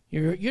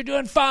 You're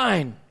doing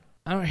fine.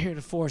 I'm not here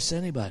to force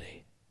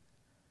anybody.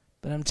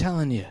 But I'm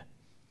telling you,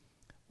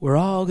 we're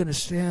all going to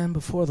stand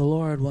before the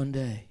Lord one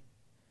day.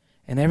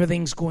 And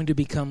everything's going to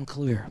become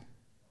clear.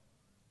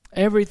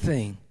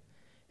 Everything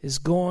is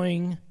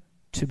going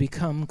to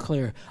become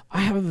clear.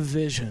 I have a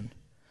vision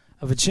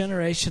of a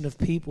generation of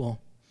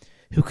people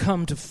who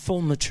come to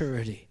full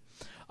maturity.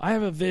 I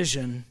have a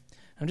vision.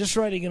 I'm just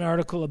writing an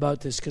article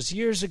about this because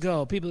years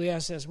ago, people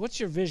asked us, what's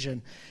your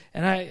vision?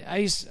 And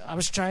I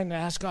was trying to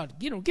ask God,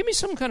 give me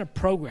some kind of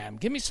program.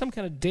 Give me some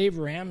kind of Dave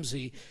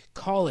Ramsey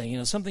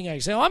calling, something I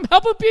can say, I'm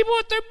helping people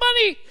with their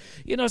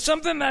money.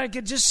 Something that I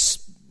could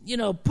just,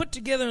 put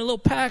together in a little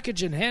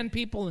package and hand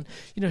people and,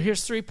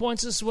 here's 3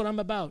 points. This is what I'm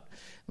about.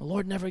 And the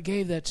Lord never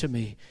gave that to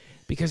me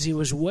because he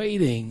was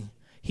waiting.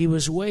 He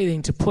was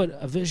waiting to put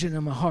a vision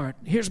in my heart.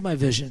 Here's my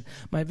vision.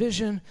 My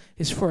vision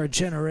is for a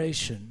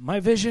generation. My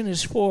vision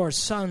is for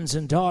sons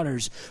and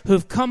daughters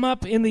who've come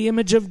up in the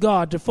image of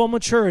God to full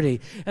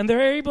maturity, and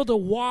they're able to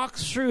walk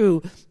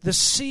through the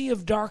sea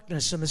of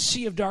darkness, and the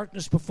sea of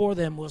darkness before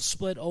them will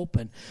split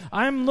open.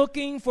 I'm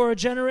looking for a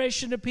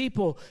generation of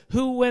people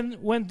who,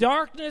 when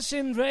darkness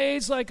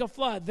invades like a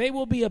flood, they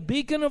will be a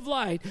beacon of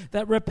light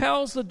that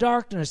repels the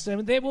darkness,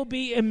 and they will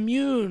be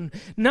immune.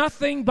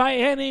 Nothing by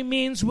any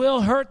means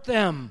will hurt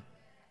them.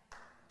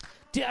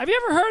 Have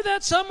you ever heard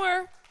that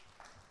somewhere?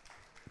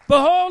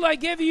 Behold, I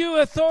give you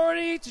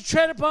authority to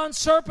tread upon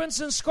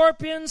serpents and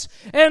scorpions,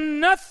 and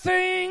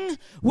nothing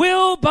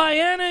will by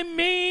any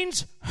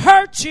means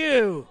hurt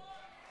you.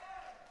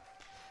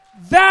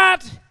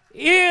 That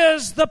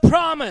is the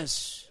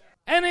promise.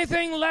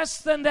 Anything less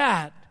than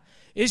that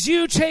is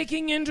you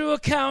taking into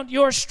account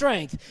your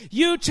strength,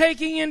 you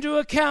taking into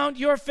account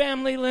your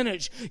family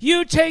lineage,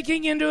 you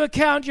taking into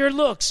account your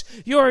looks,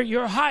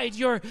 your height,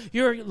 your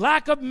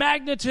lack of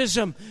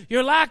magnetism,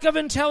 your lack of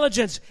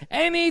intelligence.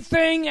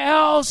 Anything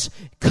else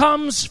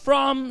comes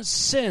from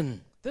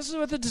sin. This is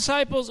what the this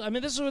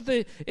is what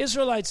the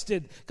Israelites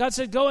did. God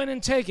said, go in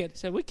and take it. He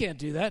said, we can't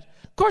do that.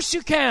 Of course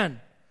you can.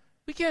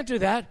 We can't do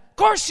that. Of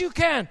course you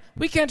can.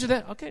 We can't do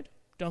that. Okay,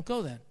 don't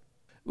go then.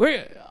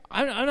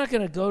 I'm not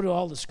going to go to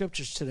all the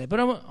scriptures today, but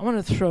I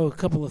want to throw a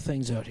couple of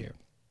things out here.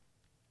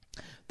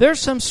 There are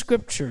some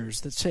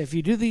scriptures that say, if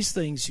you do these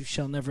things, you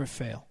shall never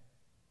fail.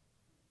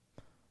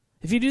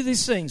 If you do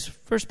these things,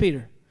 1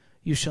 Peter,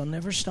 you shall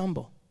never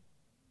stumble.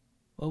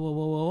 Whoa, whoa,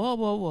 whoa, whoa,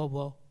 whoa, whoa,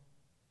 whoa.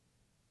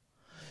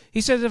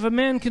 He says, if a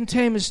man can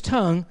tame his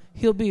tongue,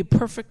 he'll be a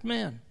perfect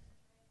man.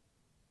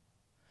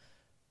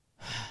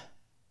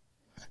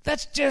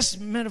 That's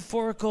just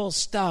metaphorical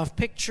stuff,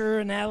 picture,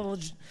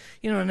 analogy,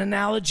 an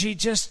analogy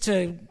just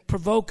to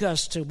provoke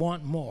us to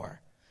want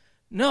more.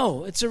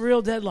 No, it's a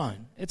real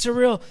deadline. It's a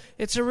real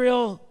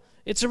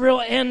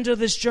end of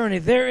this journey.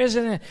 There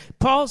isn't.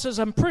 Paul says,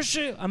 I'm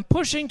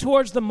pushing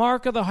towards the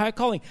mark of the high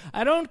calling.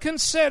 I don't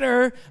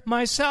consider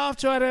myself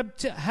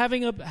to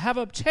have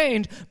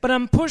obtained, but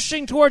I'm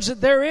pushing towards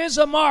it. There is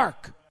a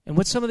mark. And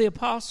what some of the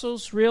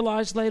apostles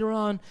realized later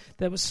on,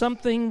 that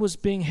something was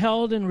being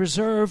held in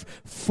reserve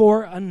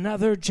for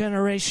another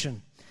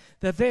generation.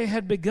 That they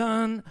had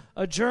begun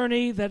a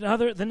journey that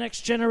the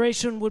next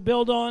generation would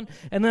build on,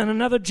 and then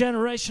another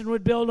generation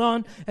would build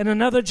on, and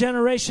another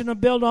generation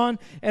would build on.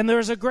 And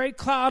there's a great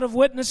cloud of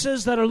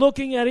witnesses that are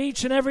looking at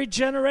each and every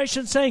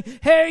generation saying,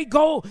 hey,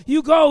 go,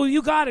 you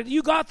got it,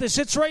 you got this,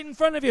 it's right in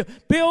front of you.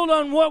 Build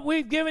on what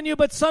we've given you,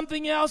 but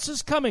something else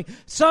is coming.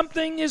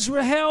 Something is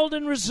held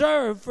in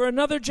reserve for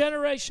another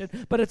generation,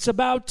 but it's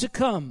about to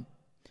come.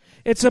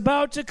 It's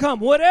about to come.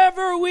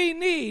 Whatever we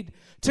need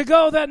to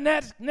go that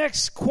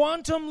next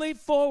quantum leap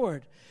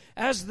forward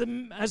as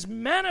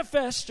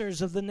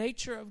manifestors of the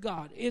nature of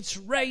God. It's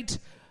right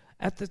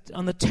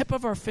on the tip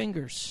of our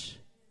fingers.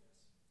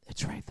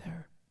 It's right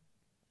there.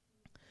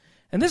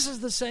 And this is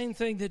the same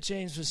thing that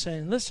James was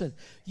saying. Listen,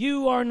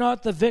 you are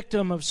not the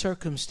victim of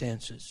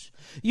circumstances.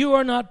 You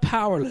are not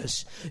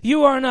powerless.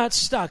 You are not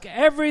stuck.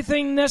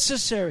 Everything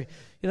necessary.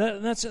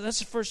 That's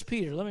 1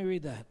 Peter. Let me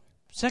read that.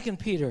 2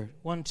 Peter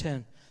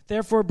 1:10.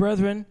 Therefore,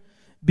 brethren,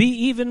 be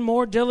even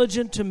more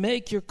diligent to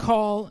make your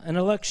call and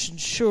election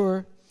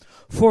sure,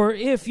 for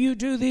if you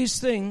do these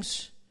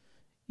things,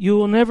 you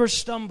will never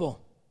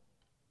stumble.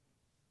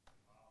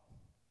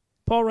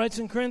 Paul writes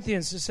in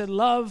Corinthians, he said,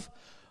 love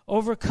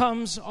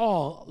overcomes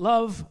all.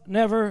 Love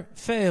never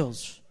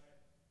fails.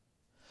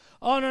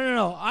 Oh,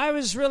 no. I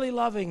was really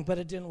loving, but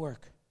it didn't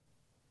work.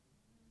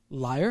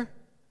 Liar.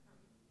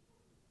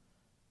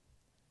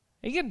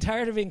 Are you getting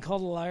tired of being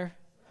called a liar?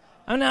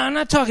 I'm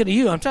not talking to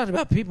you. I'm talking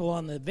about people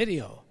on the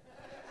video.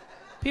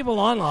 People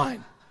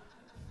online.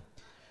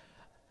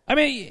 I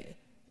mean,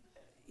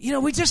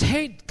 we just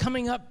hate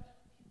coming up.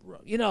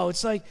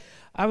 It's like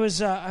I was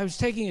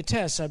taking a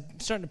test. I'm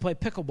starting to play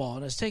pickleball,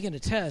 and I was taking a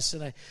test,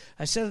 and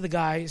I said to the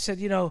guy, I said,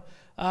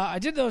 I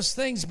did those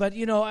things, but,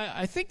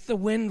 I think the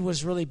wind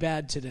was really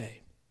bad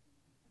today.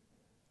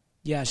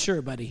 Yeah,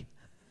 sure, buddy.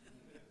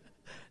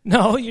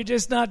 No, you're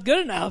just not good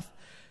enough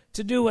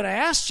to do what I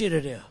asked you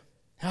to do.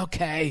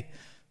 Okay,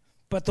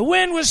 but the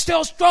wind was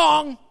still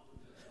strong.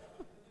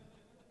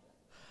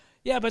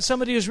 Yeah, but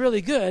somebody who's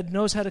really good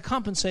knows how to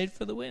compensate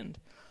for the wind.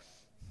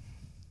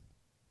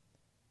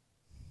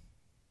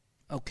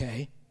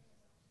 Okay.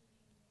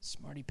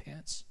 Smarty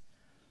pants.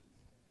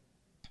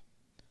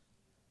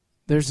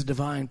 There's a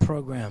divine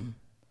program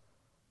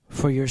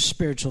for your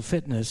spiritual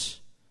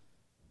fitness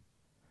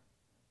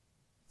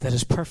that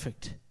is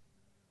perfect.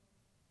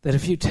 That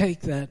if you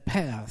take that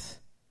path,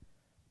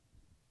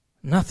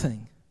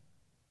 nothing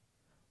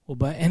will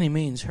by any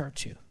means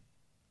hurt you.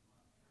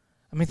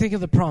 I mean, think of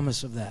the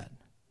promise of that.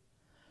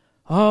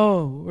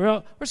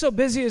 Oh, we're so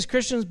busy as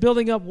Christians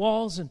building up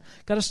walls and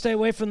got to stay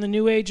away from the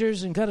New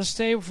Agers and got to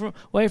stay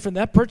away from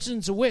that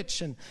person's a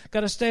witch and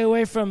got to stay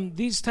away from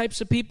these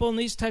types of people and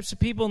these types of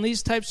people and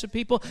these types of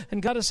people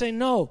and got to say,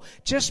 no,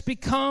 just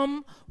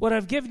become what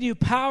I've given you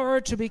power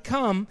to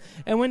become.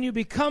 And when you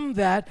become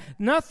that,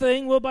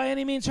 nothing will by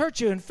any means hurt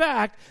you. In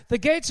fact, the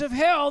gates of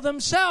hell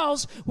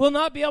themselves will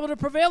not be able to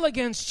prevail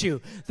against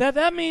you.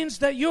 That means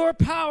that your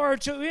power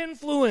to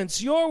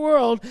influence your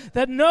world,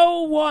 that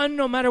no one,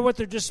 no matter what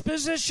their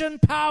disposition,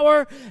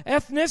 power,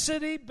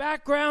 ethnicity,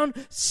 background,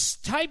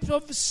 type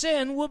of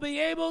sin will be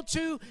able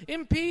to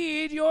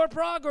impede your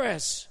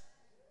progress.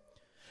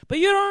 But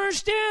you don't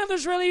understand,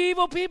 there's really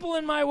evil people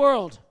in my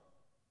world.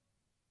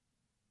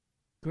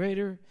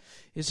 Greater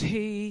is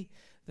he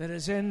that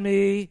is in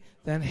me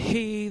than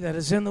he that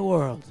is in the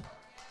world.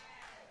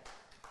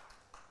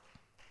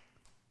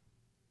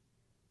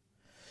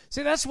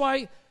 See, that's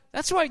why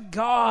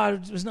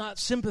God was not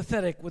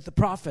sympathetic with the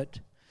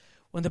prophet.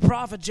 When the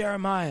prophet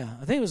Jeremiah,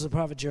 I think it was the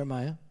prophet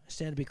Jeremiah, I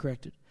stand to be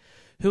corrected,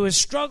 who is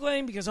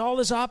struggling because all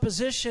this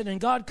opposition,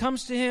 and God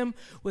comes to him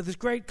with his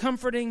great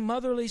comforting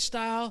motherly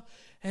style,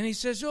 and he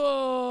says,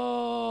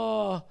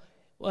 oh,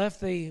 well, if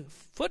the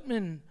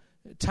footmen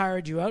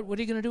tired you out, what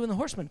are you going to do when the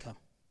horsemen come?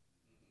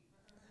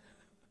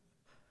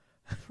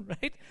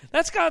 Right?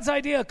 That's God's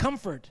idea of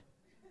comfort.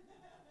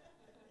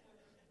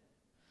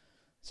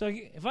 So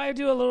if I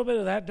do a little bit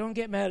of that, don't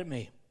get mad at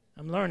me.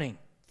 I'm learning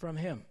from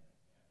him.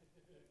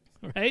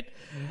 Right?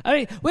 I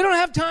mean, we don't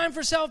have time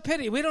for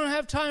self-pity. We don't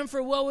have time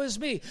for woe is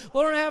me.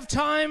 We don't have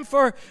time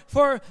for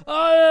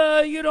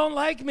you don't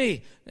like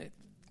me.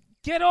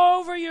 Get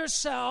over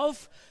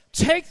yourself.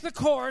 Take the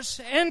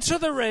course. Enter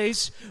the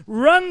race.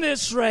 Run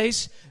this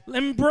race.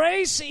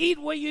 Embrace,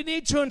 eat what you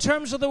need to in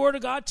terms of the Word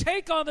of God.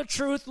 Take on the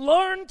truth.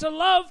 Learn to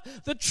love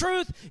the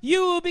truth.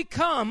 You will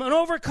become an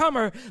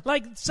overcomer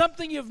like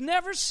something you've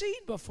never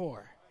seen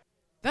before.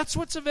 That's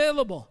what's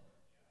available.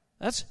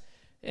 And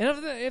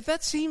if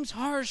that seems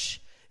harsh,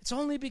 it's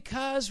only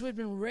because we've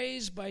been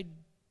raised by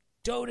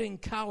doting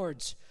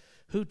cowards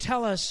who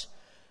tell us,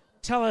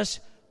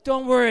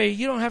 don't worry,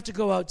 you don't have to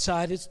go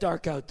outside, it's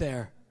dark out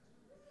there.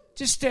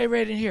 Just stay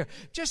right in here.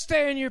 Just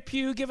stay in your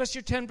pew, give us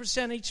your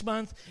 10% each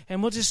month,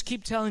 and we'll just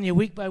keep telling you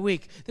week by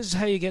week, this is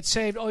how you get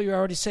saved. Oh, you're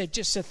already saved.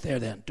 Just sit there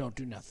then. Don't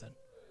do nothing.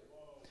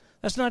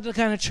 That's not the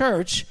kind of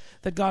church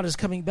that God is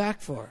coming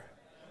back for.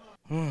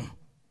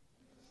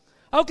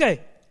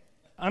 Okay,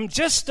 I'm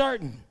just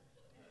starting.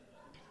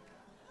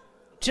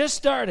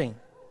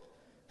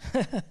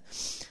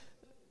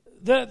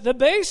 The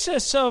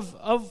basis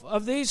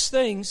of these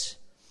things,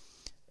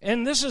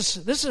 and this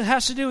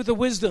has to do with the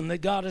wisdom that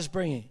God is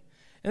bringing.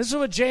 And this is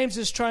what James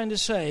is trying to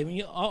say. I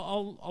mean,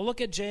 I'll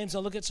look at James,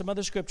 I'll look at some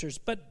other scriptures,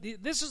 but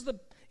this is the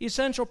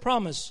essential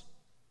promise.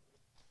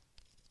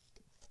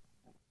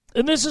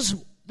 And this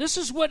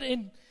is what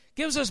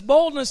gives us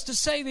boldness to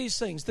say these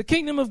things. The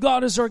kingdom of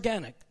God is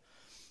organic.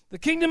 The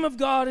kingdom of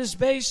God is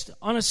based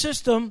on a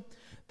system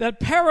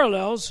that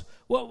parallels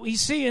what we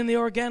see in the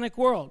organic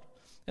world.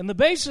 And the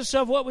basis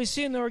of what we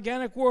see in the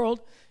organic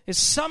world is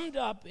summed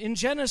up in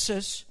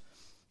Genesis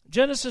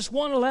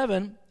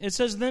 1:11. It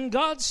says, then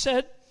God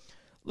said,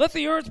 let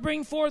the earth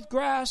bring forth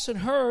grass and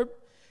herb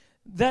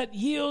that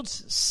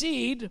yields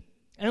seed,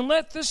 and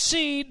let the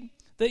seed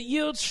that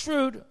yields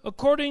fruit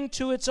according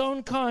to its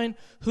own kind,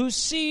 whose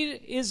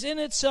seed is in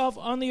itself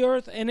on the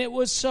earth, and it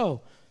was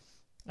so.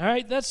 All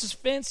right, that's a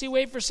fancy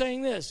way for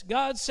saying this.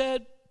 God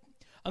said,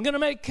 I'm going to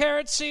make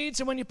carrot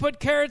seeds, and when you put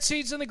carrot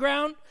seeds in the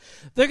ground,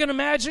 they're going to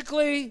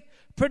magically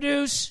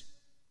produce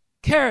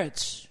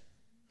carrots.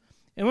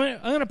 And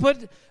I'm going to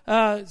put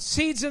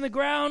seeds in the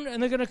ground,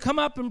 and they're going to come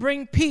up and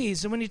bring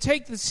peas. And when you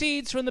take the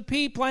seeds from the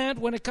pea plant,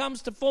 when it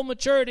comes to full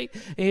maturity,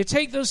 and you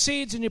take those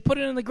seeds and you put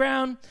it in the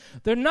ground,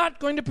 they're not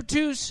going to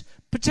produce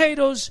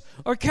potatoes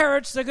or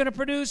carrots. They're going to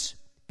produce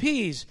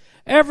peas.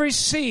 Every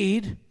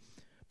seed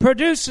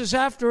produces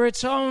after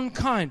its own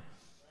kind.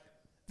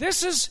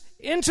 This is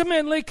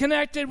intimately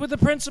connected with the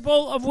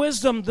principle of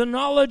wisdom, the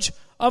knowledge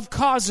of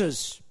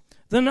causes.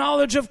 The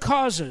knowledge of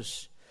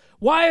causes.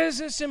 Why is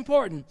this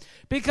important?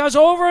 Because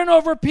over and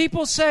over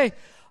people say,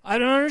 I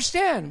don't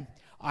understand.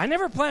 I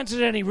never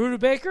planted any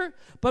rutabaga,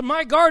 but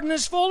my garden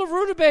is full of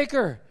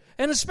rutabaga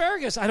and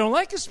asparagus. I don't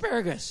like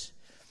asparagus.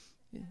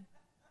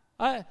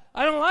 I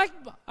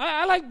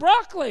like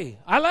broccoli.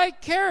 I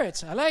like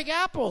carrots. I like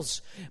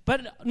apples.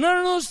 But none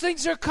of those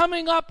things are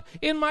coming up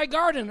in my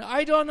garden.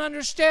 I don't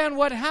understand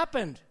what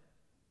happened.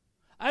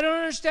 I don't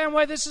understand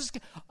why this is...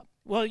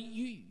 Well,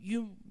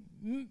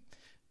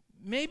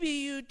 maybe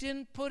you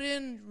didn't put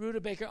in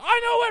rutabaga. I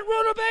know what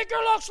rutabaga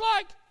looks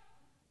like.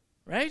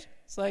 Right?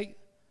 It's like,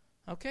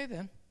 okay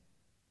then.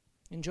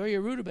 Enjoy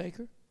your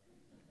rutabaga.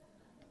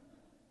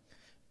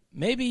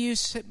 Maybe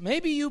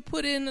you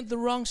put in the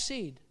wrong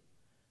seed.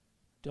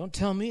 Don't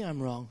tell me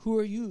I'm wrong. Who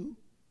are you?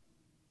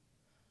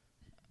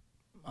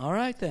 All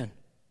right then.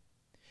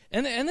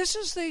 And this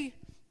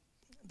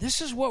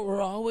is what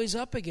we're always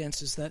up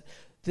against, is that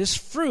this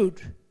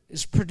fruit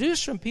is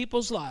produced from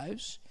people's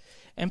lives,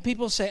 and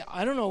people say,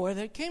 I don't know where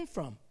that came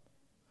from.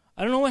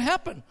 I don't know what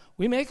happened.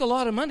 We make a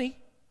lot of money.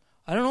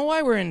 I don't know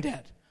why we're in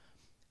debt.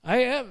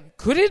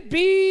 Could it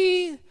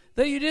be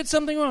that you did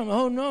something wrong?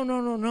 Oh,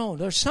 no.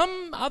 There's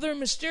some other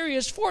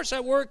mysterious force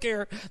at work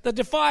here that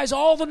defies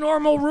all the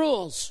normal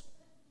rules.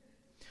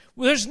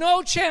 There's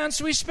no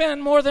chance we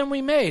spend more than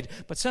we made,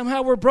 but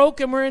somehow we're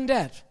broke and we're in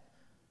debt.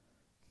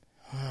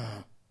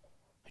 I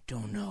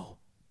don't know.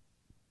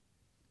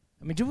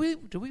 I mean, do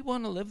we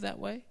want to live that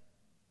way?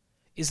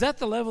 Is that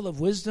the level of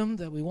wisdom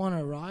that we want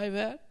to arrive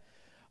at?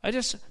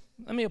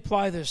 Let me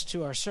apply this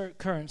to our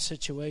current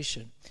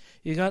situation.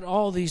 You got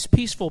all these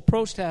peaceful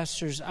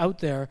protesters out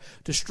there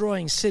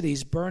destroying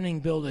cities,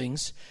 burning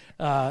buildings,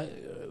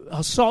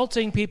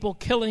 assaulting people,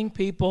 killing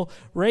people,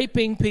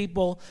 raping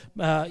people.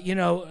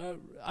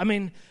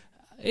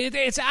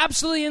 It's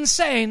absolutely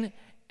insane.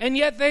 And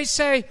yet they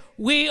say,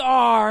 we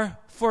are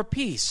for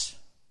peace.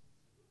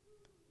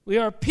 We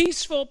are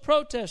peaceful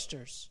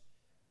protesters.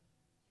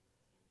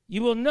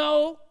 You will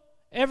know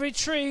every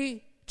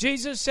tree,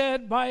 Jesus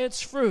said, by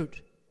its fruit.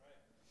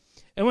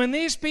 And when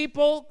these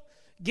people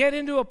get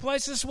into a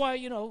place, this is why,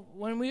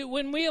 when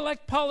we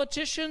elect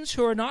politicians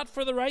who are not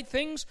for the right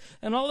things,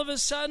 and all of a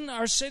sudden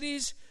our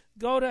cities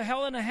go to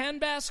hell in a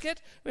handbasket,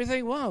 we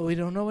think, wow, we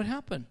don't know what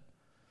happened.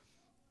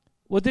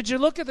 Well, did you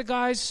look at the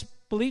guy's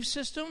belief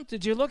system?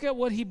 Did you look at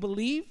what he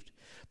believed?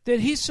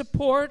 Did he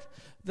support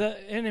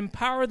and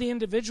empower the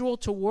individual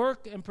to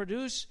work and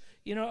produce,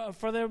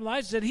 for their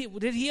lives? Did he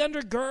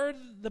undergird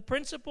the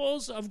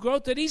principles of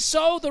growth? Did he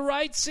sow the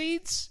right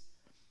seeds?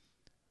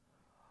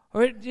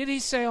 Or did he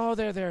say, oh,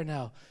 they're there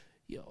now.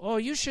 Oh,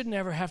 you should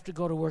never have to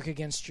go to work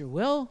against your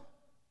will.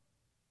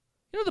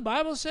 The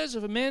Bible says,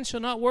 if a man shall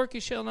not work, he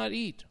shall not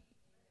eat.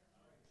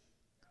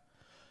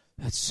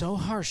 That's so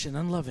harsh and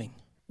unloving.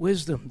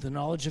 Wisdom, the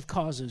knowledge of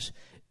causes.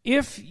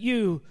 If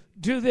you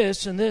do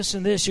this and this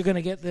and this, you're going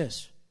to get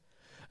this.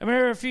 I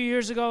remember a few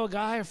years ago,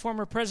 a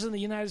former president of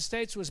the United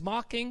States, was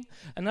mocking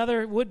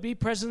another would-be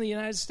president of the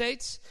United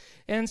States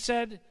and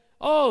said,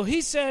 he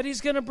said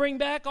he's going to bring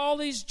back all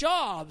these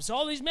jobs,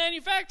 all these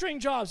manufacturing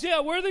jobs. Yeah,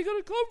 where are they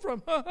going to come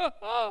from?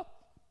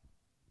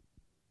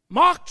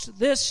 Mocked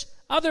this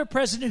other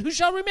president who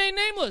shall remain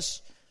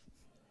nameless.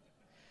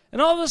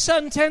 And all of a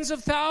sudden, tens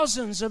of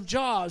thousands of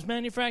jobs,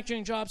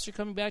 manufacturing jobs, are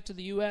coming back to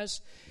the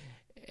U.S.,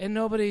 and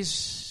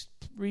nobody's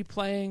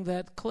replaying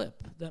that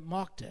clip that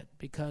mocked it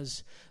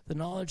because the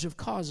knowledge of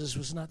causes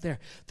was not there.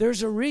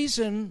 There's a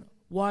reason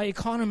why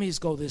economies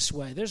go this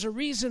way. There's a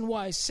reason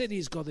why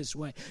cities go this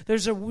way.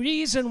 There's a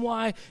reason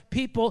why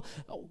people...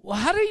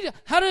 How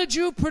did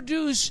you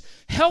produce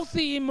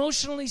healthy,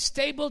 emotionally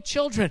stable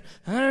children?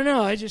 I don't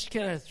know. I just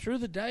kind of threw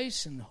the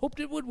dice and hoped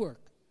it would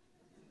work.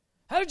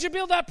 How did you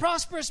build that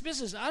prosperous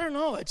business? I don't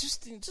know. It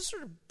just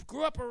sort of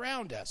grew up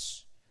around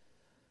us.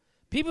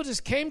 People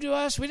just came to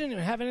us. We didn't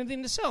even have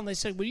anything to sell. And they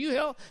said, will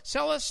you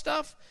sell us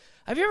stuff?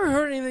 Have you ever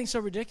heard anything so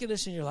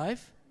ridiculous in your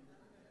life?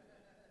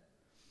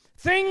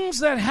 Things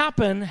that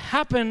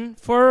happen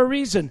for a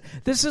reason.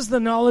 This is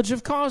the knowledge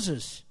of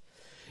causes.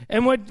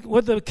 And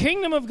what the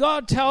kingdom of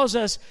God tells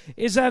us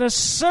is that a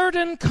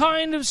certain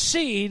kind of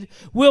seed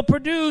will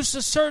produce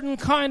a certain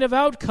kind of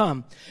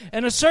outcome.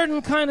 And a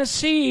certain kind of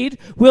seed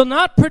will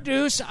not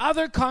produce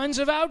other kinds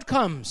of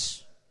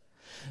outcomes.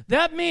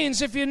 That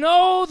means if you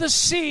know the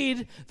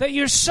seed that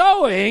you're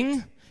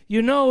sowing,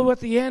 you know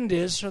what the end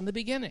is from the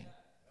beginning.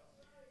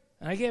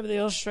 I gave the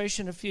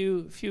illustration a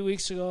few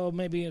weeks ago,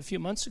 maybe a few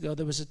months ago.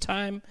 There was a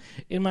time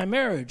in my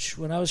marriage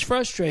when I was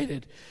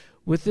frustrated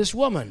with this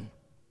woman.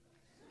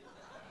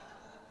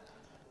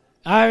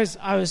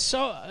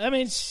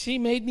 She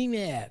made me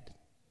mad.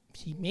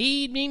 She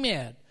made me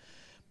mad.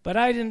 But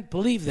I didn't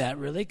believe that,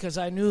 really, because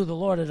I knew the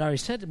Lord had already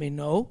said to me,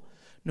 no,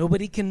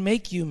 nobody can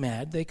make you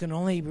mad. They can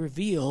only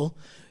reveal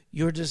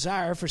your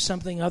desire for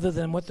something other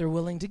than what they're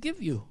willing to give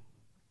you.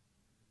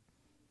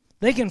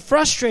 They can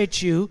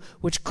frustrate you,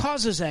 which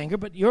causes anger,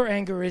 but your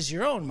anger is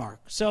your own,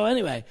 Mark. So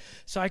anyway,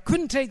 I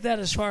couldn't take that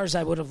as far as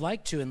I would have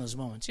liked to in those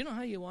moments. You know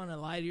how you want to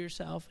lie to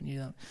yourself?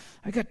 And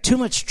I got too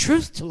much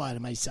truth to lie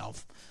to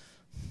myself.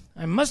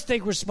 I must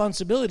take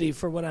responsibility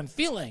for what I'm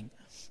feeling.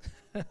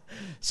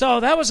 So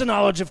that was a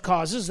knowledge of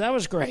causes. That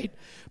was great.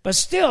 But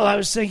still, I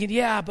was thinking,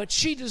 yeah, but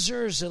she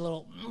deserves a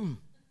little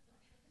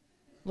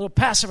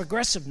passive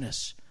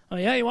aggressiveness. Oh,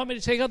 yeah, you want me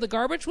to take out the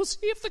garbage? We'll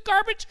see if the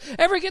garbage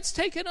ever gets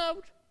taken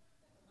out.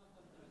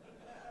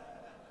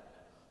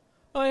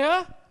 Oh,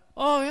 yeah?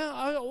 Oh,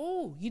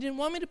 yeah. You didn't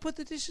want me to put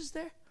the dishes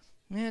there?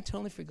 Yeah, I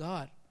totally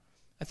forgot.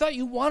 I thought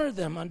you wanted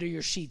them under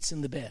your sheets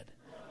in the bed.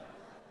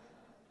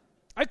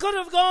 I could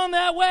have gone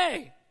that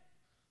way.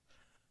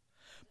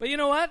 But you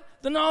know what?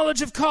 The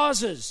knowledge of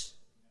causes.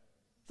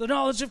 The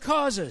knowledge of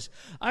causes.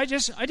 I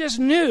just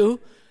knew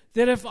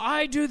that if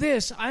I do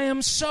this, I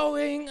am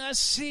sowing a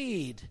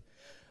seed.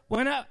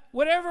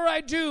 Whatever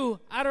I do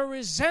out of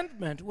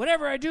resentment,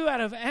 whatever I do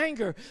out of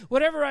anger,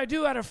 whatever I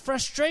do out of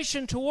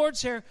frustration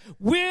towards her,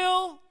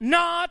 will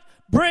not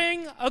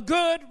bring a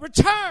good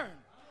return.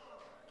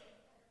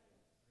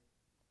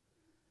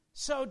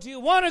 So do you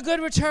want a good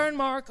return,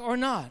 Mark, or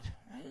not?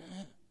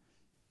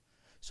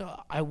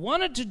 So I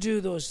wanted to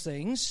do those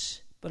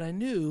things, but I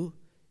knew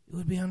it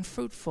would be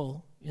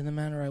unfruitful in the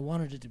manner I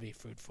wanted it to be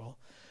fruitful.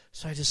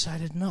 So I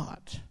decided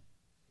not.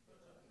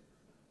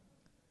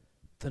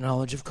 The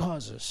knowledge of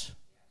causes.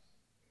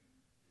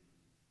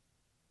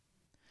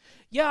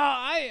 Yeah,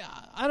 I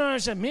don't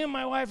understand. Me and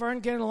my wife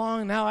aren't getting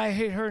along. Now I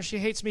hate her and she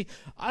hates me.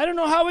 I don't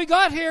know how we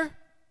got here.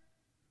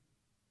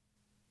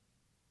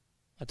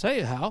 I'll tell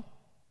you how.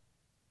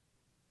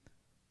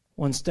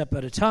 One step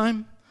at a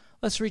time.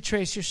 Let's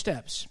retrace your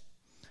steps.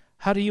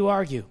 How do you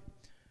argue?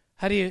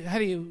 How do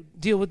you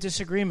deal with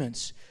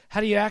disagreements? How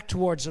do you act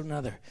towards one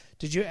another?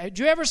 Did you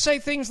ever say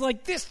things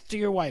like this to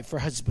your wife or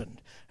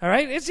husband? All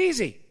right, it's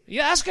easy. You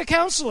ask a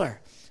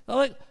counselor.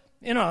 And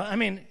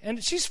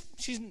she's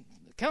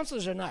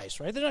counselors are nice,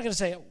 right? They're not going to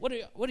say, "What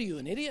are you,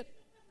 an idiot?"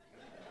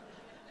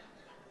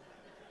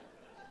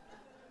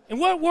 In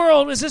what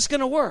world is this going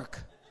to work?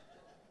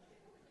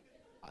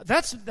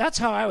 That's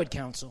how I would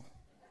counsel.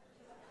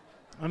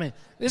 I mean,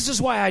 this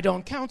is why I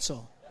don't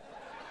counsel.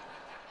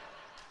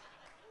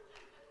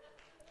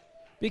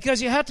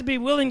 Because you have to be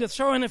willing to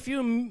throw in a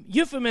few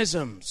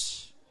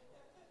euphemisms,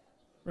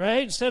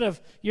 right? Instead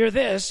of, "You're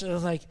this,"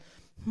 it's like,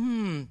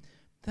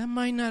 that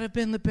might not have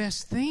been the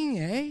best thing,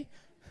 eh?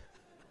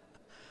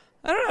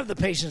 I don't have the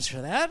patience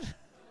for that.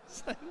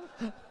 Like,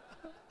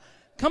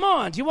 come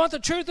on, do you want the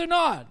truth or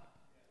not?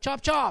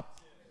 Chop, chop.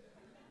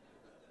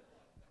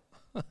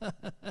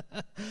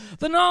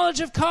 The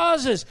knowledge of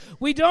causes.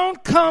 We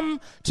don't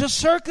come to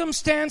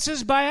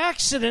circumstances by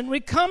accident. We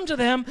come to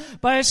them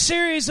by a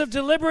series of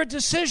deliberate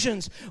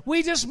decisions.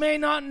 We just may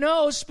not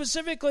know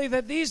specifically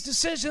that these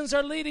decisions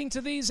are leading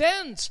to these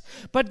ends.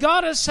 But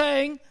God is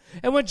saying,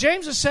 and what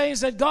James is saying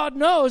is that God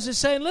knows, is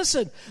saying,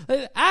 listen,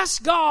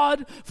 ask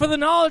God for the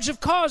knowledge of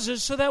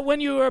causes so that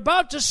when you are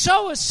about to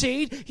sow a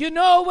seed, you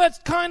know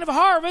what kind of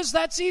harvest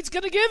that seed's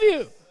going to give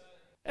you.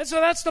 And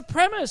so that's the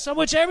premise on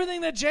which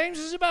everything that James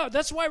is about.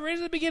 That's why right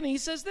at the beginning he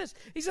says this.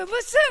 He said,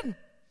 listen,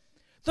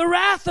 the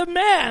wrath of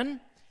man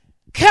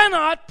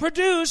cannot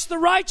produce the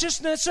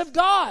righteousness of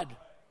God.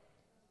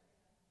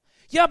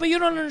 Yeah, but you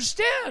don't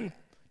understand,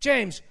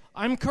 James.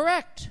 I'm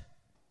correct.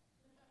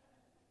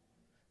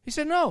 He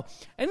said, no,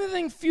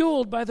 anything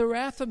fueled by the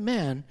wrath of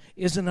man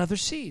is another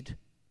seed.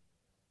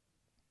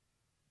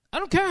 I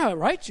don't care how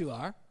right you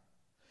are.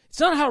 It's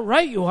not how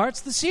right you are,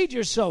 it's the seed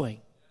you're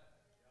sowing.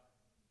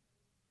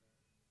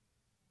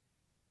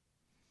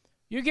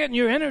 You're getting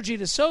your energy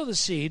to sow the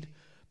seed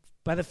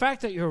by the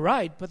fact that you're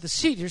right, but the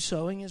seed you're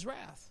sowing is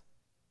wrath.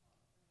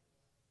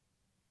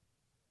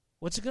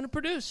 What's it going to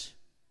produce?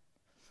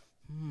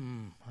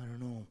 I don't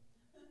know.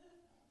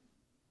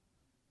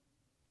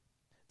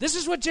 This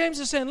is what James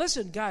is saying.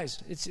 Listen,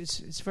 guys,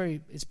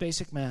 it's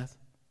basic math.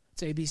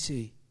 It's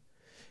ABC.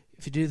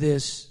 If you do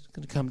this, it's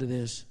going to come to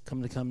this,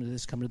 come to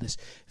this, come to this.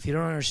 If you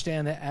don't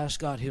understand that, ask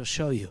God, he'll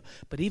show you.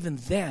 But even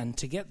then,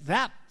 to get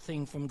that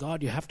thing from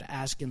God, you have to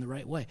ask in the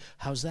right way.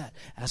 How's that?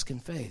 Ask in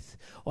faith.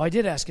 Oh, I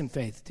did ask in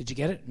faith. Did you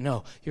get it?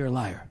 No, you're a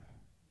liar.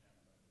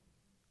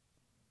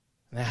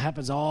 And that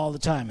happens all the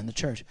time in the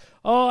church.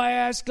 Oh, I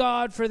asked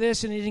God for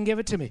this and he didn't give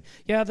it to me.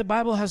 Yeah, the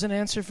Bible has an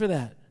answer for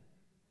that.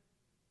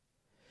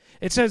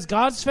 It says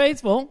God's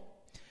faithful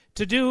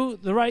to do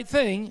the right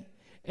thing.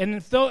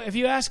 And if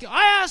you ask,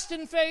 I asked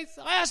in faith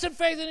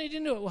and he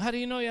didn't do it. Well, how do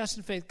you know you asked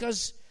in faith?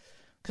 Because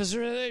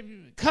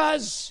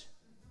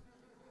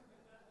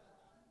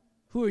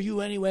who are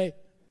you anyway?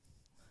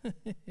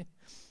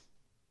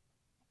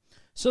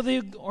 So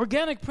the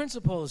organic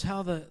principle is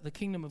how the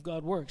kingdom of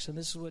God works, and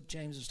this is what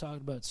James is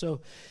talking about.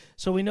 So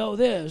we know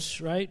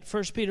this, right?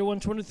 1 Peter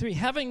 1:23,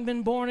 having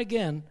been born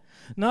again,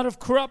 not of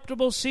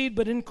corruptible seed,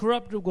 but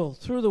incorruptible,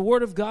 through the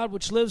word of God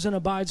which lives and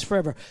abides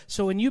forever.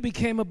 So when you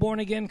became a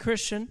born-again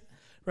Christian,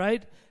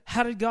 right?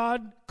 How did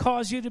God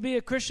cause you to be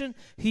a Christian?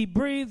 He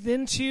breathed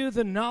into you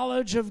the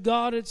knowledge of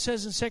God, it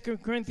says in 2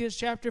 Corinthians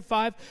chapter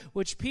 5,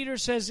 which Peter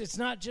says it's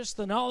not just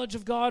the knowledge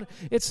of God,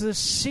 it's the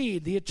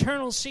seed, the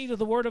eternal seed of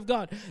the Word of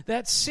God.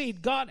 That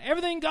seed, God,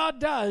 everything God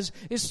does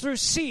is through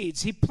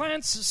seeds. He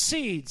plants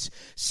seeds.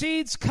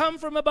 Seeds come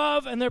from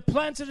above and they're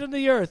planted in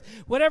the earth.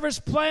 Whatever's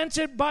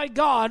planted by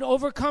God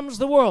overcomes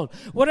the world.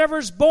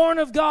 Whatever's born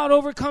of God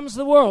overcomes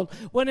the world.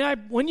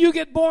 When you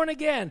get born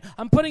again,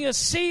 I'm putting a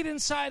seed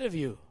inside of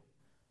you.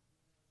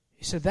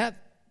 He said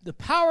the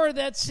power of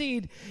that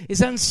seed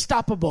is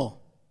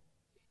unstoppable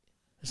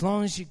as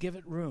long as you give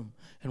it room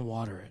and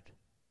water it.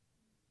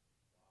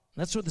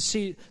 That's what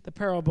the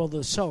parable of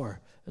the sower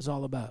is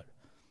all about.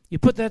 You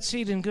put that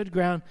seed in good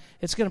ground,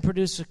 it's going to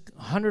produce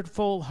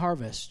 100-fold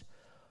harvest.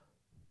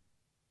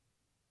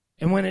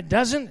 And when it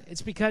doesn't,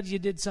 it's because you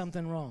did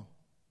something wrong.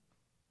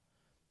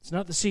 It's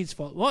not the seed's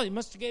fault. Well, you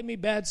must have gave me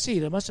bad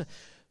seed. It must have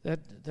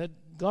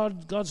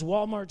God's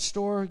Walmart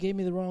store gave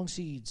me the wrong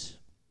seeds.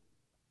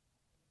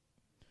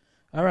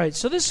 All right,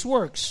 so this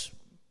works.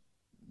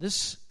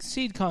 This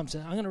seed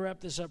concept. I'm going to wrap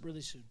this up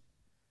really soon.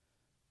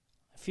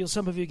 I feel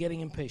some of you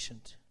getting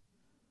impatient.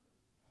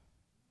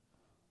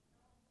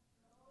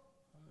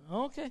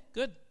 Okay,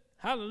 good.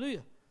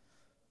 Hallelujah.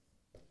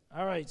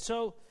 All right,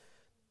 so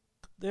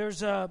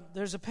there's a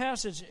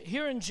passage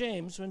here in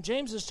James. When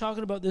James is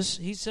talking about this,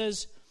 he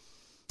says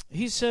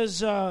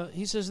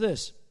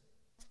this.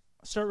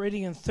 Start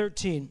reading in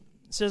 13.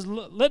 It says,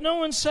 "Let no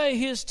one say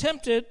he is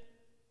tempted.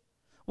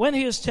 When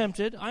he is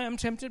tempted, I am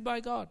tempted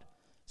by God."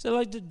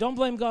 So, don't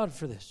blame God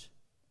for this.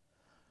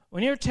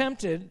 When you're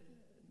tempted,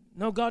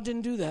 no, God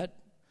didn't do that.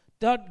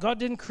 God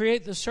didn't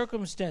create the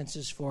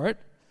circumstances for it.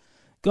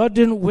 God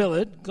didn't will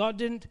it. God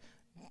didn't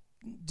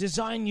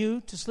design you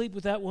to sleep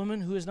with that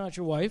woman who is not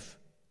your wife.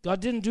 God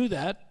didn't do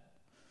that.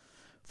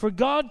 For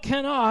God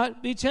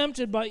cannot be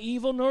tempted by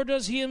evil, nor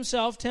does he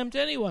himself tempt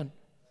anyone.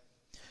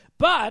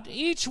 But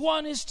each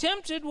one is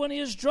tempted when he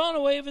is drawn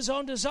away of his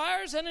own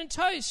desires and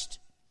enticed.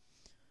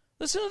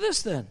 Listen to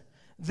this then.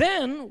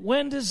 Then,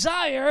 when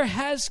desire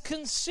has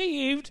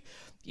conceived,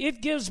 it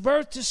gives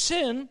birth to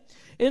sin.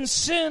 And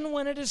sin,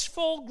 when it is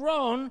full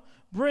grown,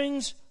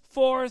 brings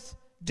forth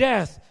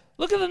death.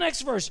 Look at the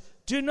next verse.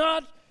 Do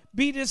not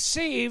be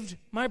deceived,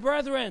 my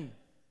brethren.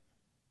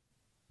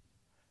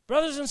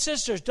 Brothers and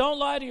sisters, don't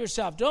lie to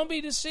yourself. Don't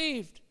be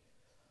deceived.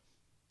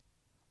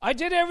 I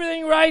did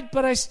everything right,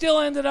 but I still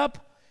ended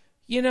up,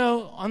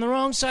 on the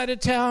wrong side of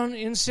town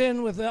in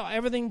sin with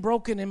everything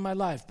broken in my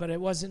life, but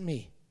it wasn't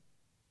me.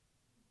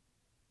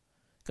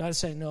 God is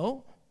saying,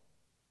 no,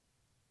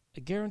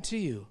 I guarantee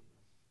you,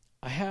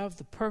 I have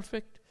the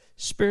perfect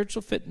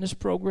spiritual fitness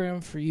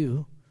program for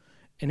you,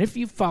 and if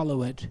you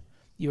follow it,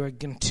 you are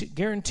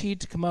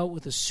guaranteed to come out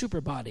with a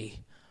super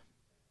body,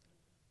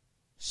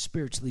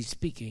 spiritually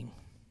speaking.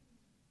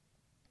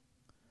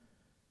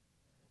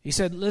 He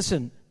said,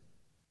 listen,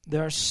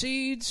 there are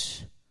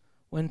seeds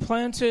when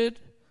planted,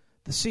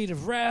 the seed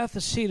of wrath,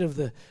 the seed of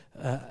the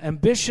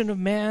ambition of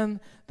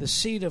man, the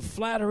seed of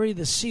flattery,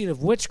 the seed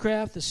of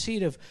witchcraft, the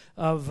seed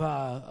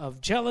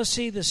of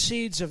jealousy, the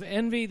seeds of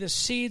envy, the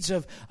seeds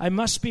of I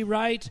must be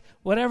right,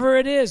 whatever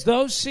it is,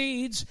 those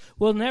seeds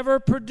will never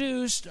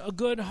produce a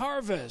good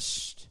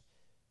harvest.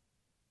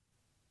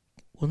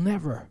 Will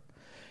never.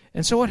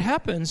 And so what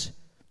happens,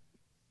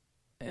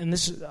 and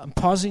I'm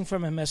pausing for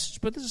my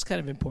message, but this is kind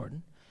of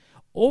important.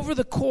 Over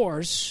the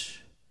course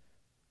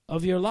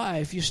of your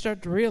life, you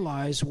start to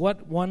realize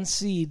what one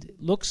seed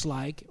looks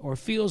like or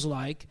feels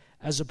like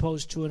as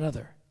opposed to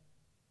another.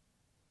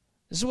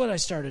 This is what I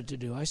started to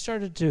do. I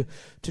started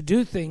to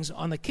do things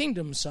on the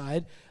kingdom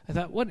side. I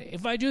thought, what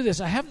if I do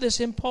this? I have this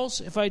impulse.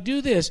 If I do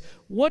this,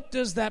 what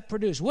does that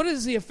produce? What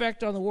is the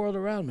effect on the world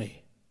around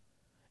me?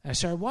 And I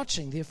started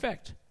watching the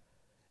effect.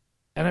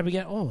 And I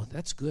began,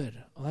 that's good.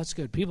 Oh, that's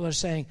good. People are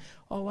saying,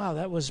 oh, wow,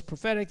 that was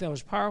prophetic, that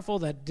was powerful,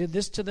 that did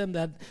this to them.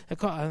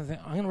 I'm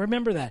going to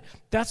remember that.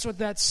 That's what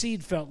that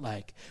seed felt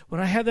like.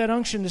 When I had that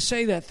unction to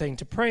say that thing,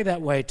 to pray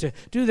that way, to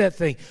do that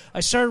thing,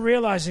 I started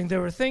realizing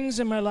there were things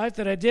in my life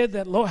that I did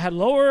that had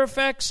lower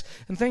effects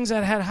and things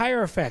that had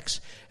higher effects.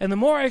 And the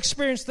more I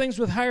experienced things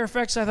with higher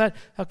effects, I thought,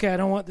 okay, I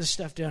don't want this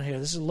stuff down here.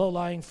 This is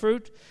low-lying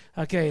fruit.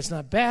 Okay, it's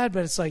not bad,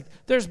 but it's like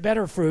there's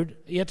better fruit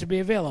yet to be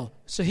available.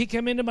 So he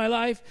came into my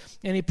life,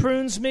 and he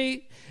prunes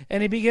me,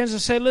 and he begins to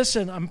say,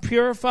 listen, I'm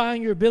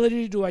purifying your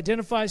ability to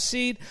identify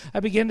seed. I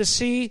begin to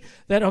see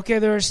that, okay,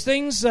 there's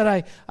things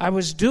that I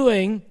was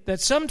doing that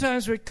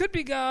sometimes it could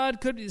be God,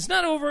 it's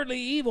not overtly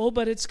evil,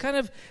 but it's kind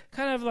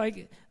of like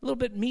a little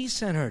bit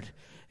me-centered.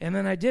 And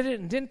then I did it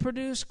and didn't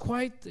produce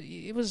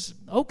it was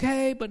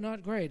okay, but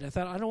not great. I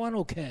thought, I don't want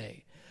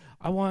okay.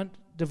 I want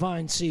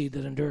divine seed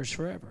that endures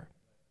forever.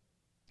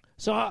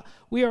 So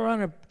we are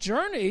on a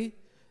journey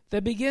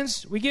that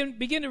we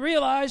begin to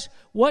realize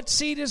what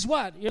seed is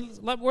what.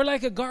 We're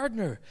like a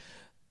gardener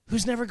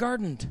who's never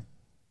gardened,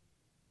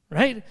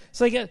 right? It's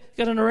like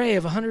got an array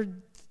of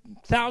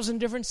 100,000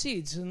 different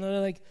seeds, and they're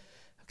like,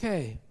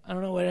 okay, I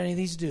don't know what any of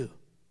these do.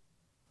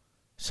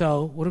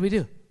 So what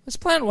do? Let's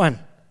plant one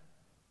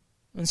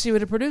and see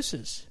what it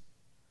produces.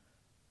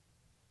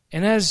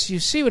 And as you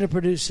see what it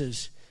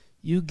produces,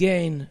 you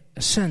gain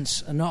a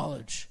sense, a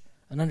knowledge,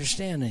 an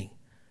understanding.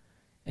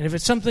 And if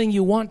it's something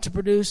you want to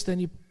produce, then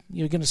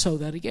you're going to sow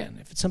that again.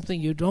 If it's something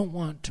you don't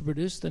want to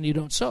produce, then you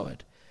don't sow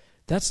it.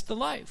 That's the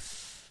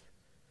life.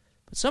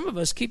 But some of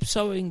us keep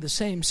sowing the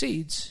same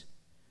seeds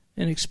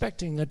and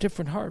expecting a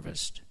different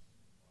harvest.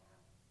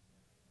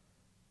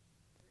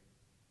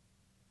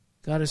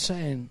 God is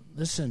saying,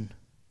 listen,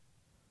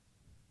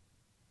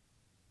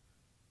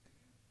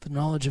 the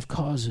knowledge of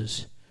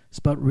causes It's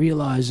about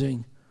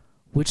realizing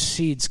which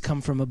seeds come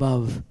from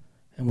above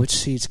and which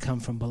seeds come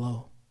from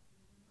below.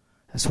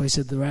 That's why he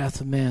said the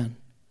wrath of man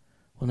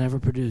will never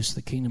produce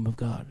the kingdom of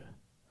God.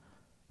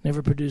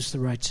 Never produce the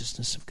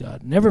righteousness of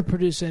God. Never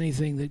produce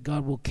anything that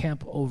God will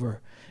camp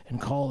over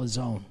and call his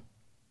own.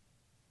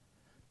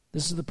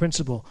 This is the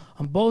principle.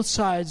 On both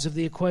sides of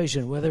the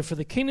equation, whether for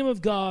the kingdom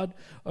of God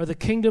or the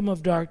kingdom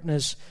of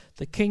darkness,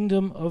 the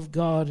kingdom of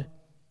God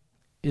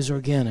is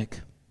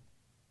organic.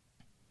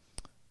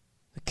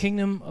 The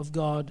kingdom of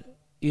God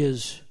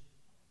is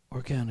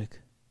organic.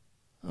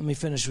 Let me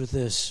finish with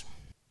this.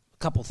 A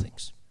couple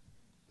things.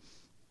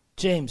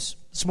 James,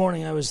 this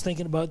morning I was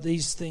thinking about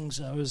these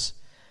things. I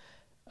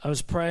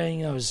was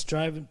praying, I was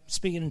driving,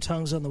 speaking in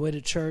tongues on the way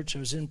to church. I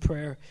was in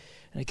prayer,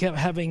 and I kept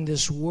having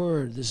this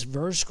word, this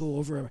verse go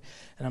over, and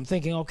I'm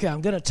thinking, okay,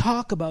 I'm going to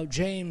talk about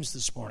James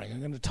this morning. I'm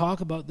going to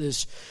talk about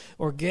this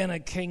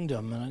organic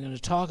kingdom, and I'm going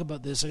to talk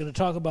about this. I'm going to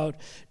talk about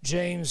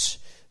James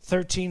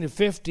 13 to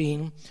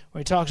 15, where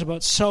he talks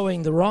about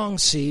sowing the wrong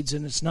seeds,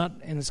 and it's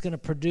going to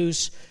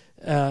produce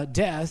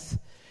death.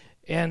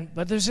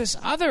 But there's this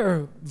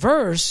other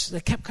verse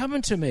that kept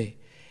coming to me.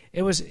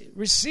 It was,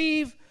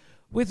 receive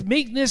with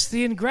meekness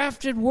the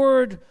engrafted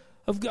word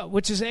of God,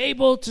 which is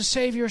able to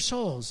save your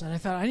souls. And I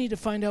thought, I need to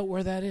find out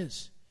where that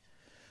is.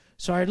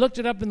 So I looked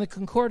it up in the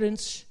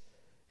concordance,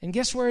 and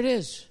guess where it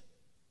is?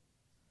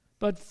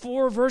 But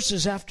 4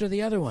 verses after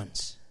the other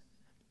ones.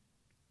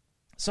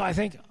 So I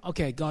think,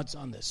 okay, God's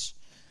on this.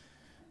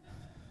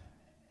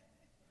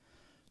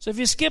 So if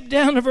you skip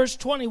down to verse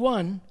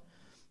 21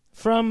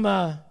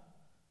 from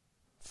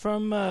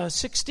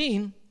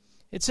 16,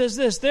 it says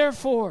this,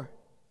 therefore,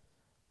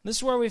 this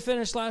is where we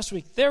finished last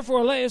week,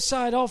 therefore lay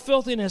aside all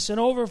filthiness and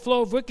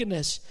overflow of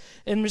wickedness,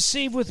 and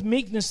receive with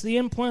meekness the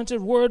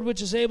implanted word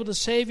which is able to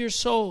save your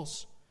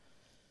souls.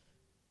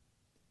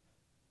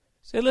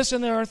 Say,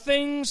 listen, there are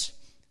things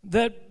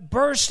that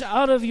burst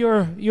out of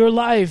your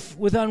life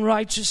with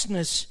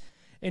unrighteousness,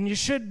 and you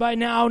should by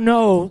now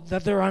know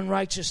that they're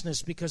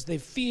unrighteousness because they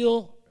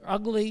feel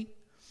ugly.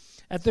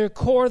 At their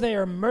core, they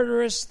are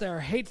murderous, they are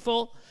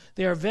hateful,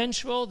 they are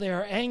vengeful, they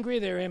are angry,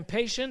 they are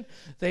impatient,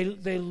 they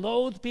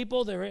loathe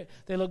people, they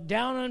look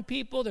down on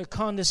people, they're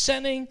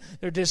condescending,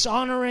 they're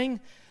dishonoring.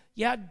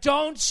 Yeah,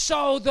 don't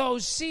sow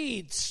those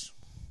seeds.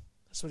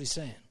 That's what he's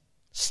saying.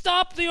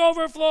 Stop the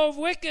overflow of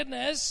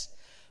wickedness,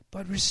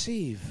 but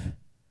receive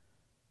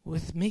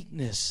with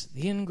meekness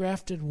the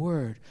engrafted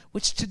word,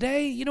 which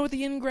today, you know what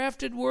the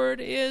engrafted word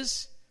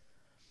is?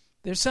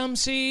 There's some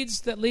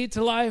seeds that lead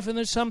to life, and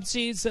there's some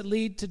seeds that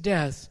lead to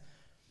death.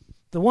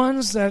 The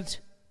ones that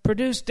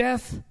produce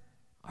death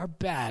are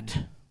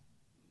bad.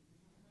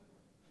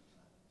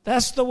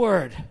 That's the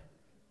word.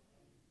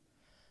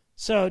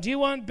 So, do you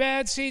want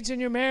bad seeds in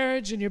your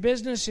marriage, in your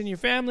business, in your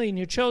family, in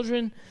your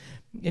children,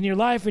 in your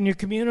life, in your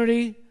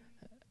community?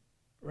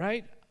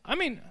 Right? I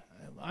mean,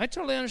 I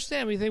totally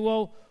understand. We think,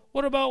 well,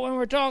 what about when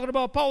we're talking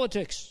about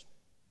politics?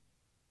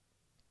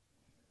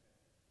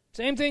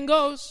 Same thing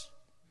goes.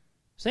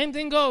 Same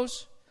thing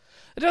goes.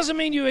 It doesn't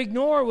mean you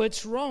ignore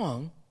what's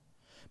wrong,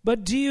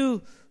 but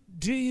do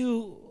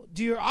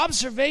your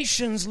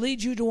observations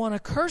lead you to want to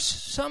curse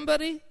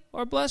somebody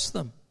or bless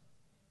them?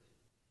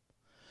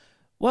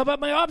 Well, but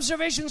my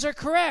observations are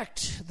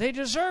correct. They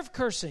deserve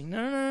cursing.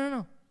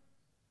 No.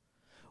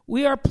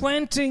 We are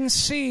planting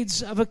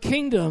seeds of a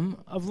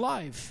kingdom of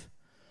life.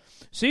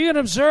 So you can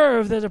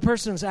observe that a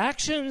person's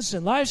actions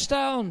and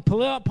lifestyle and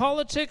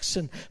politics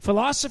and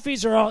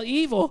philosophies are all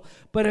evil,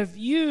 but if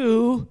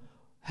you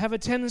have a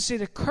tendency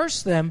to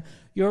curse them,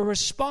 your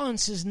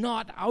response is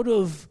not out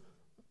of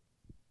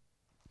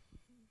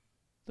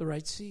the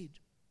right seed.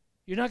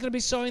 You're not going to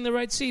be sowing the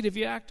right seed if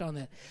you act on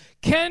that.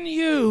 Can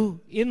you,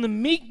 in the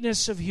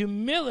meekness of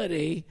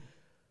humility,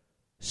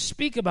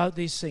 speak about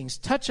these things,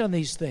 touch on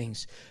these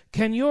things?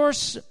 Can your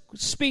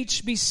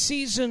speech be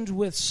seasoned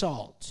with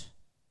salt,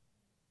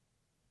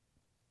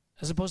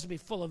 as opposed to be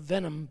full of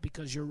venom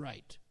because you're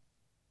right?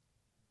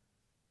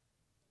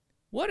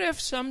 What if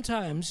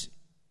sometimes,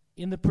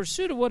 in the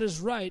pursuit of what is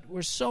right,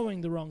 we're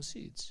sowing the wrong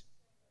seeds?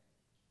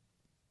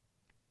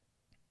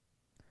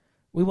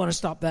 We want to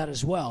stop that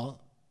as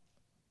well,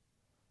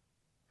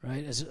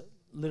 right, as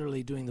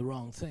literally doing the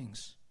wrong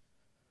things.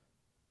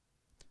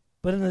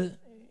 But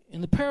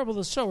in the parable of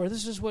the sower,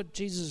 this is what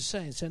Jesus is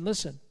saying. He's saying,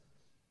 listen,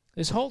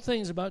 this whole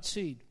thing is about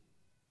seed.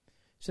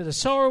 He said, a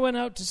sower went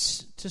out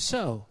to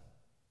sow.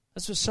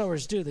 That's what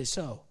sowers do. They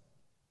sow.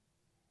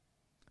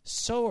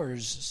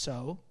 Sowers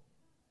sow.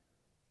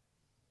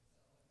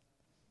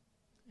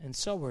 And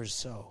sowers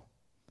sow.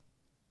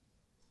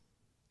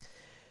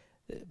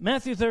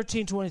 Matthew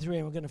 13:23,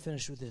 and we're going to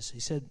finish with this. He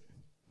said,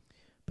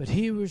 but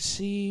he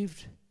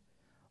received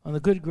on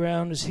the good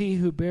ground is he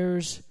who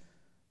bears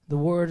the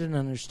word and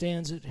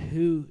understands it,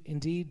 who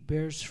indeed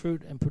bears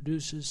fruit and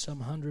produces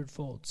some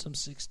 100-fold, some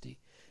 60,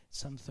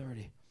 some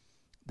 30.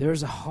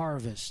 There's a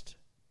harvest.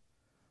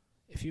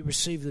 If you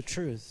receive the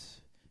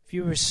truth, if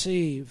you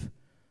receive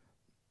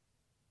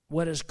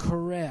what is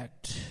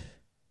correct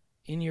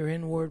in your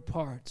inward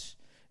parts,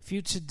 if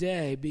you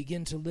today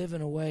begin to live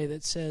in a way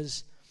that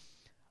says,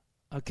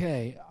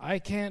 okay, I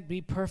can't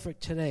be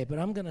perfect today, but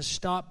I'm going to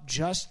stop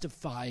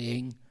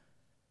justifying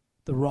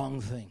the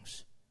wrong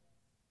things.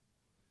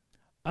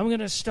 I'm going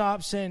to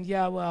stop saying,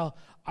 yeah, well,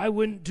 I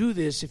wouldn't do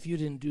this if you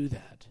didn't do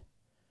that.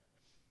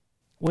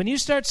 When you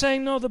start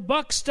saying, no, the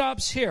buck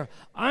stops here,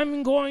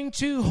 I'm going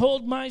to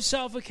hold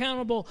myself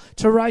accountable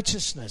to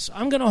righteousness.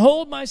 I'm going to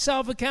hold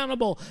myself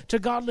accountable to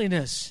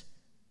godliness.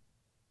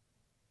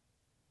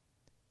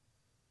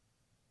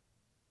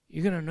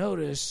 You're going to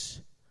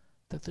notice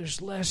that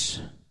there's less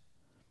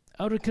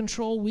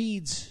out-of-control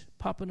weeds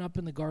popping up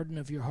in the garden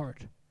of your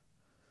heart.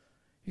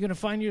 You're going to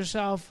find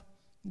yourself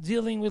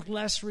dealing with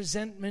less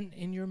resentment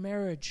in your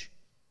marriage.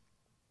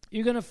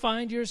 You're going to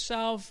find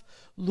yourself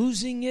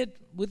losing it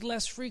with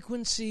less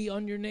frequency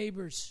on your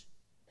neighbors.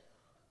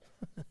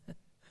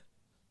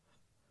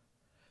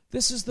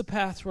 This is the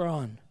path we're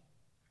on.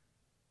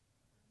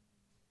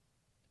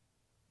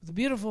 The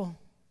beautiful,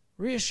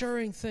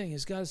 reassuring thing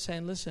is God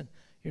saying, listen,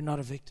 you're not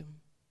a victim.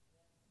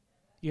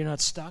 You're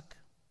not stuck.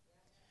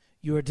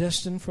 You are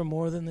destined for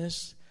more than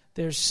this.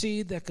 There's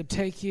seed that could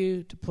take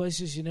you to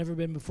places you've never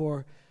been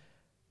before.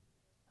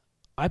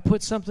 I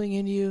put something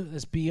in you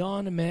that's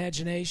beyond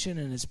imagination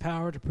and its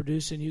power to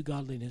produce in you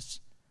godliness.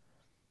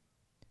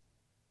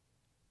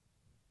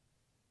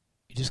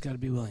 You just got to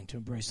be willing to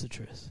embrace the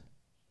truth.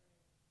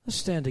 Let's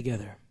stand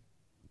together.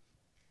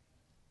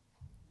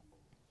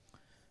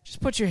 Just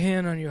put your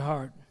hand on your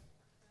heart.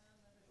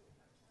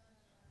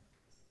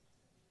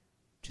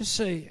 Just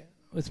say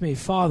with me,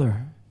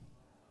 Father,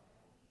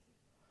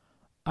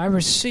 I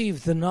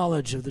receive the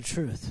knowledge of the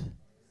truth.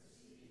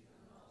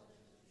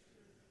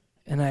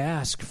 And I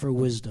ask for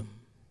wisdom.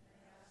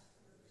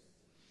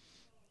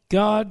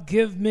 God,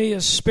 give me a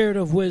spirit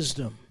of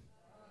wisdom.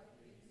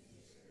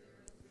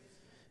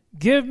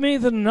 Give me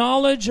the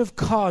knowledge of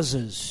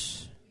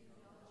causes.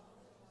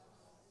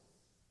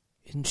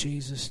 In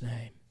Jesus'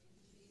 name.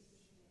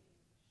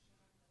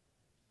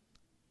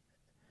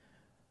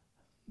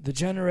 The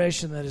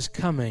generation that is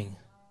coming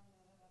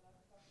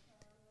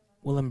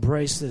will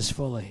embrace this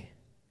fully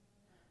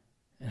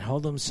and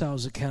hold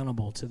themselves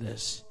accountable to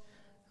this.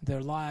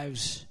 Their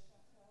lives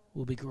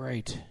will be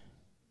great.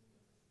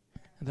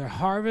 And their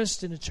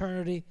harvest in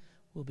eternity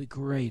will be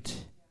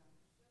great.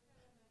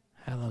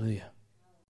 Hallelujah.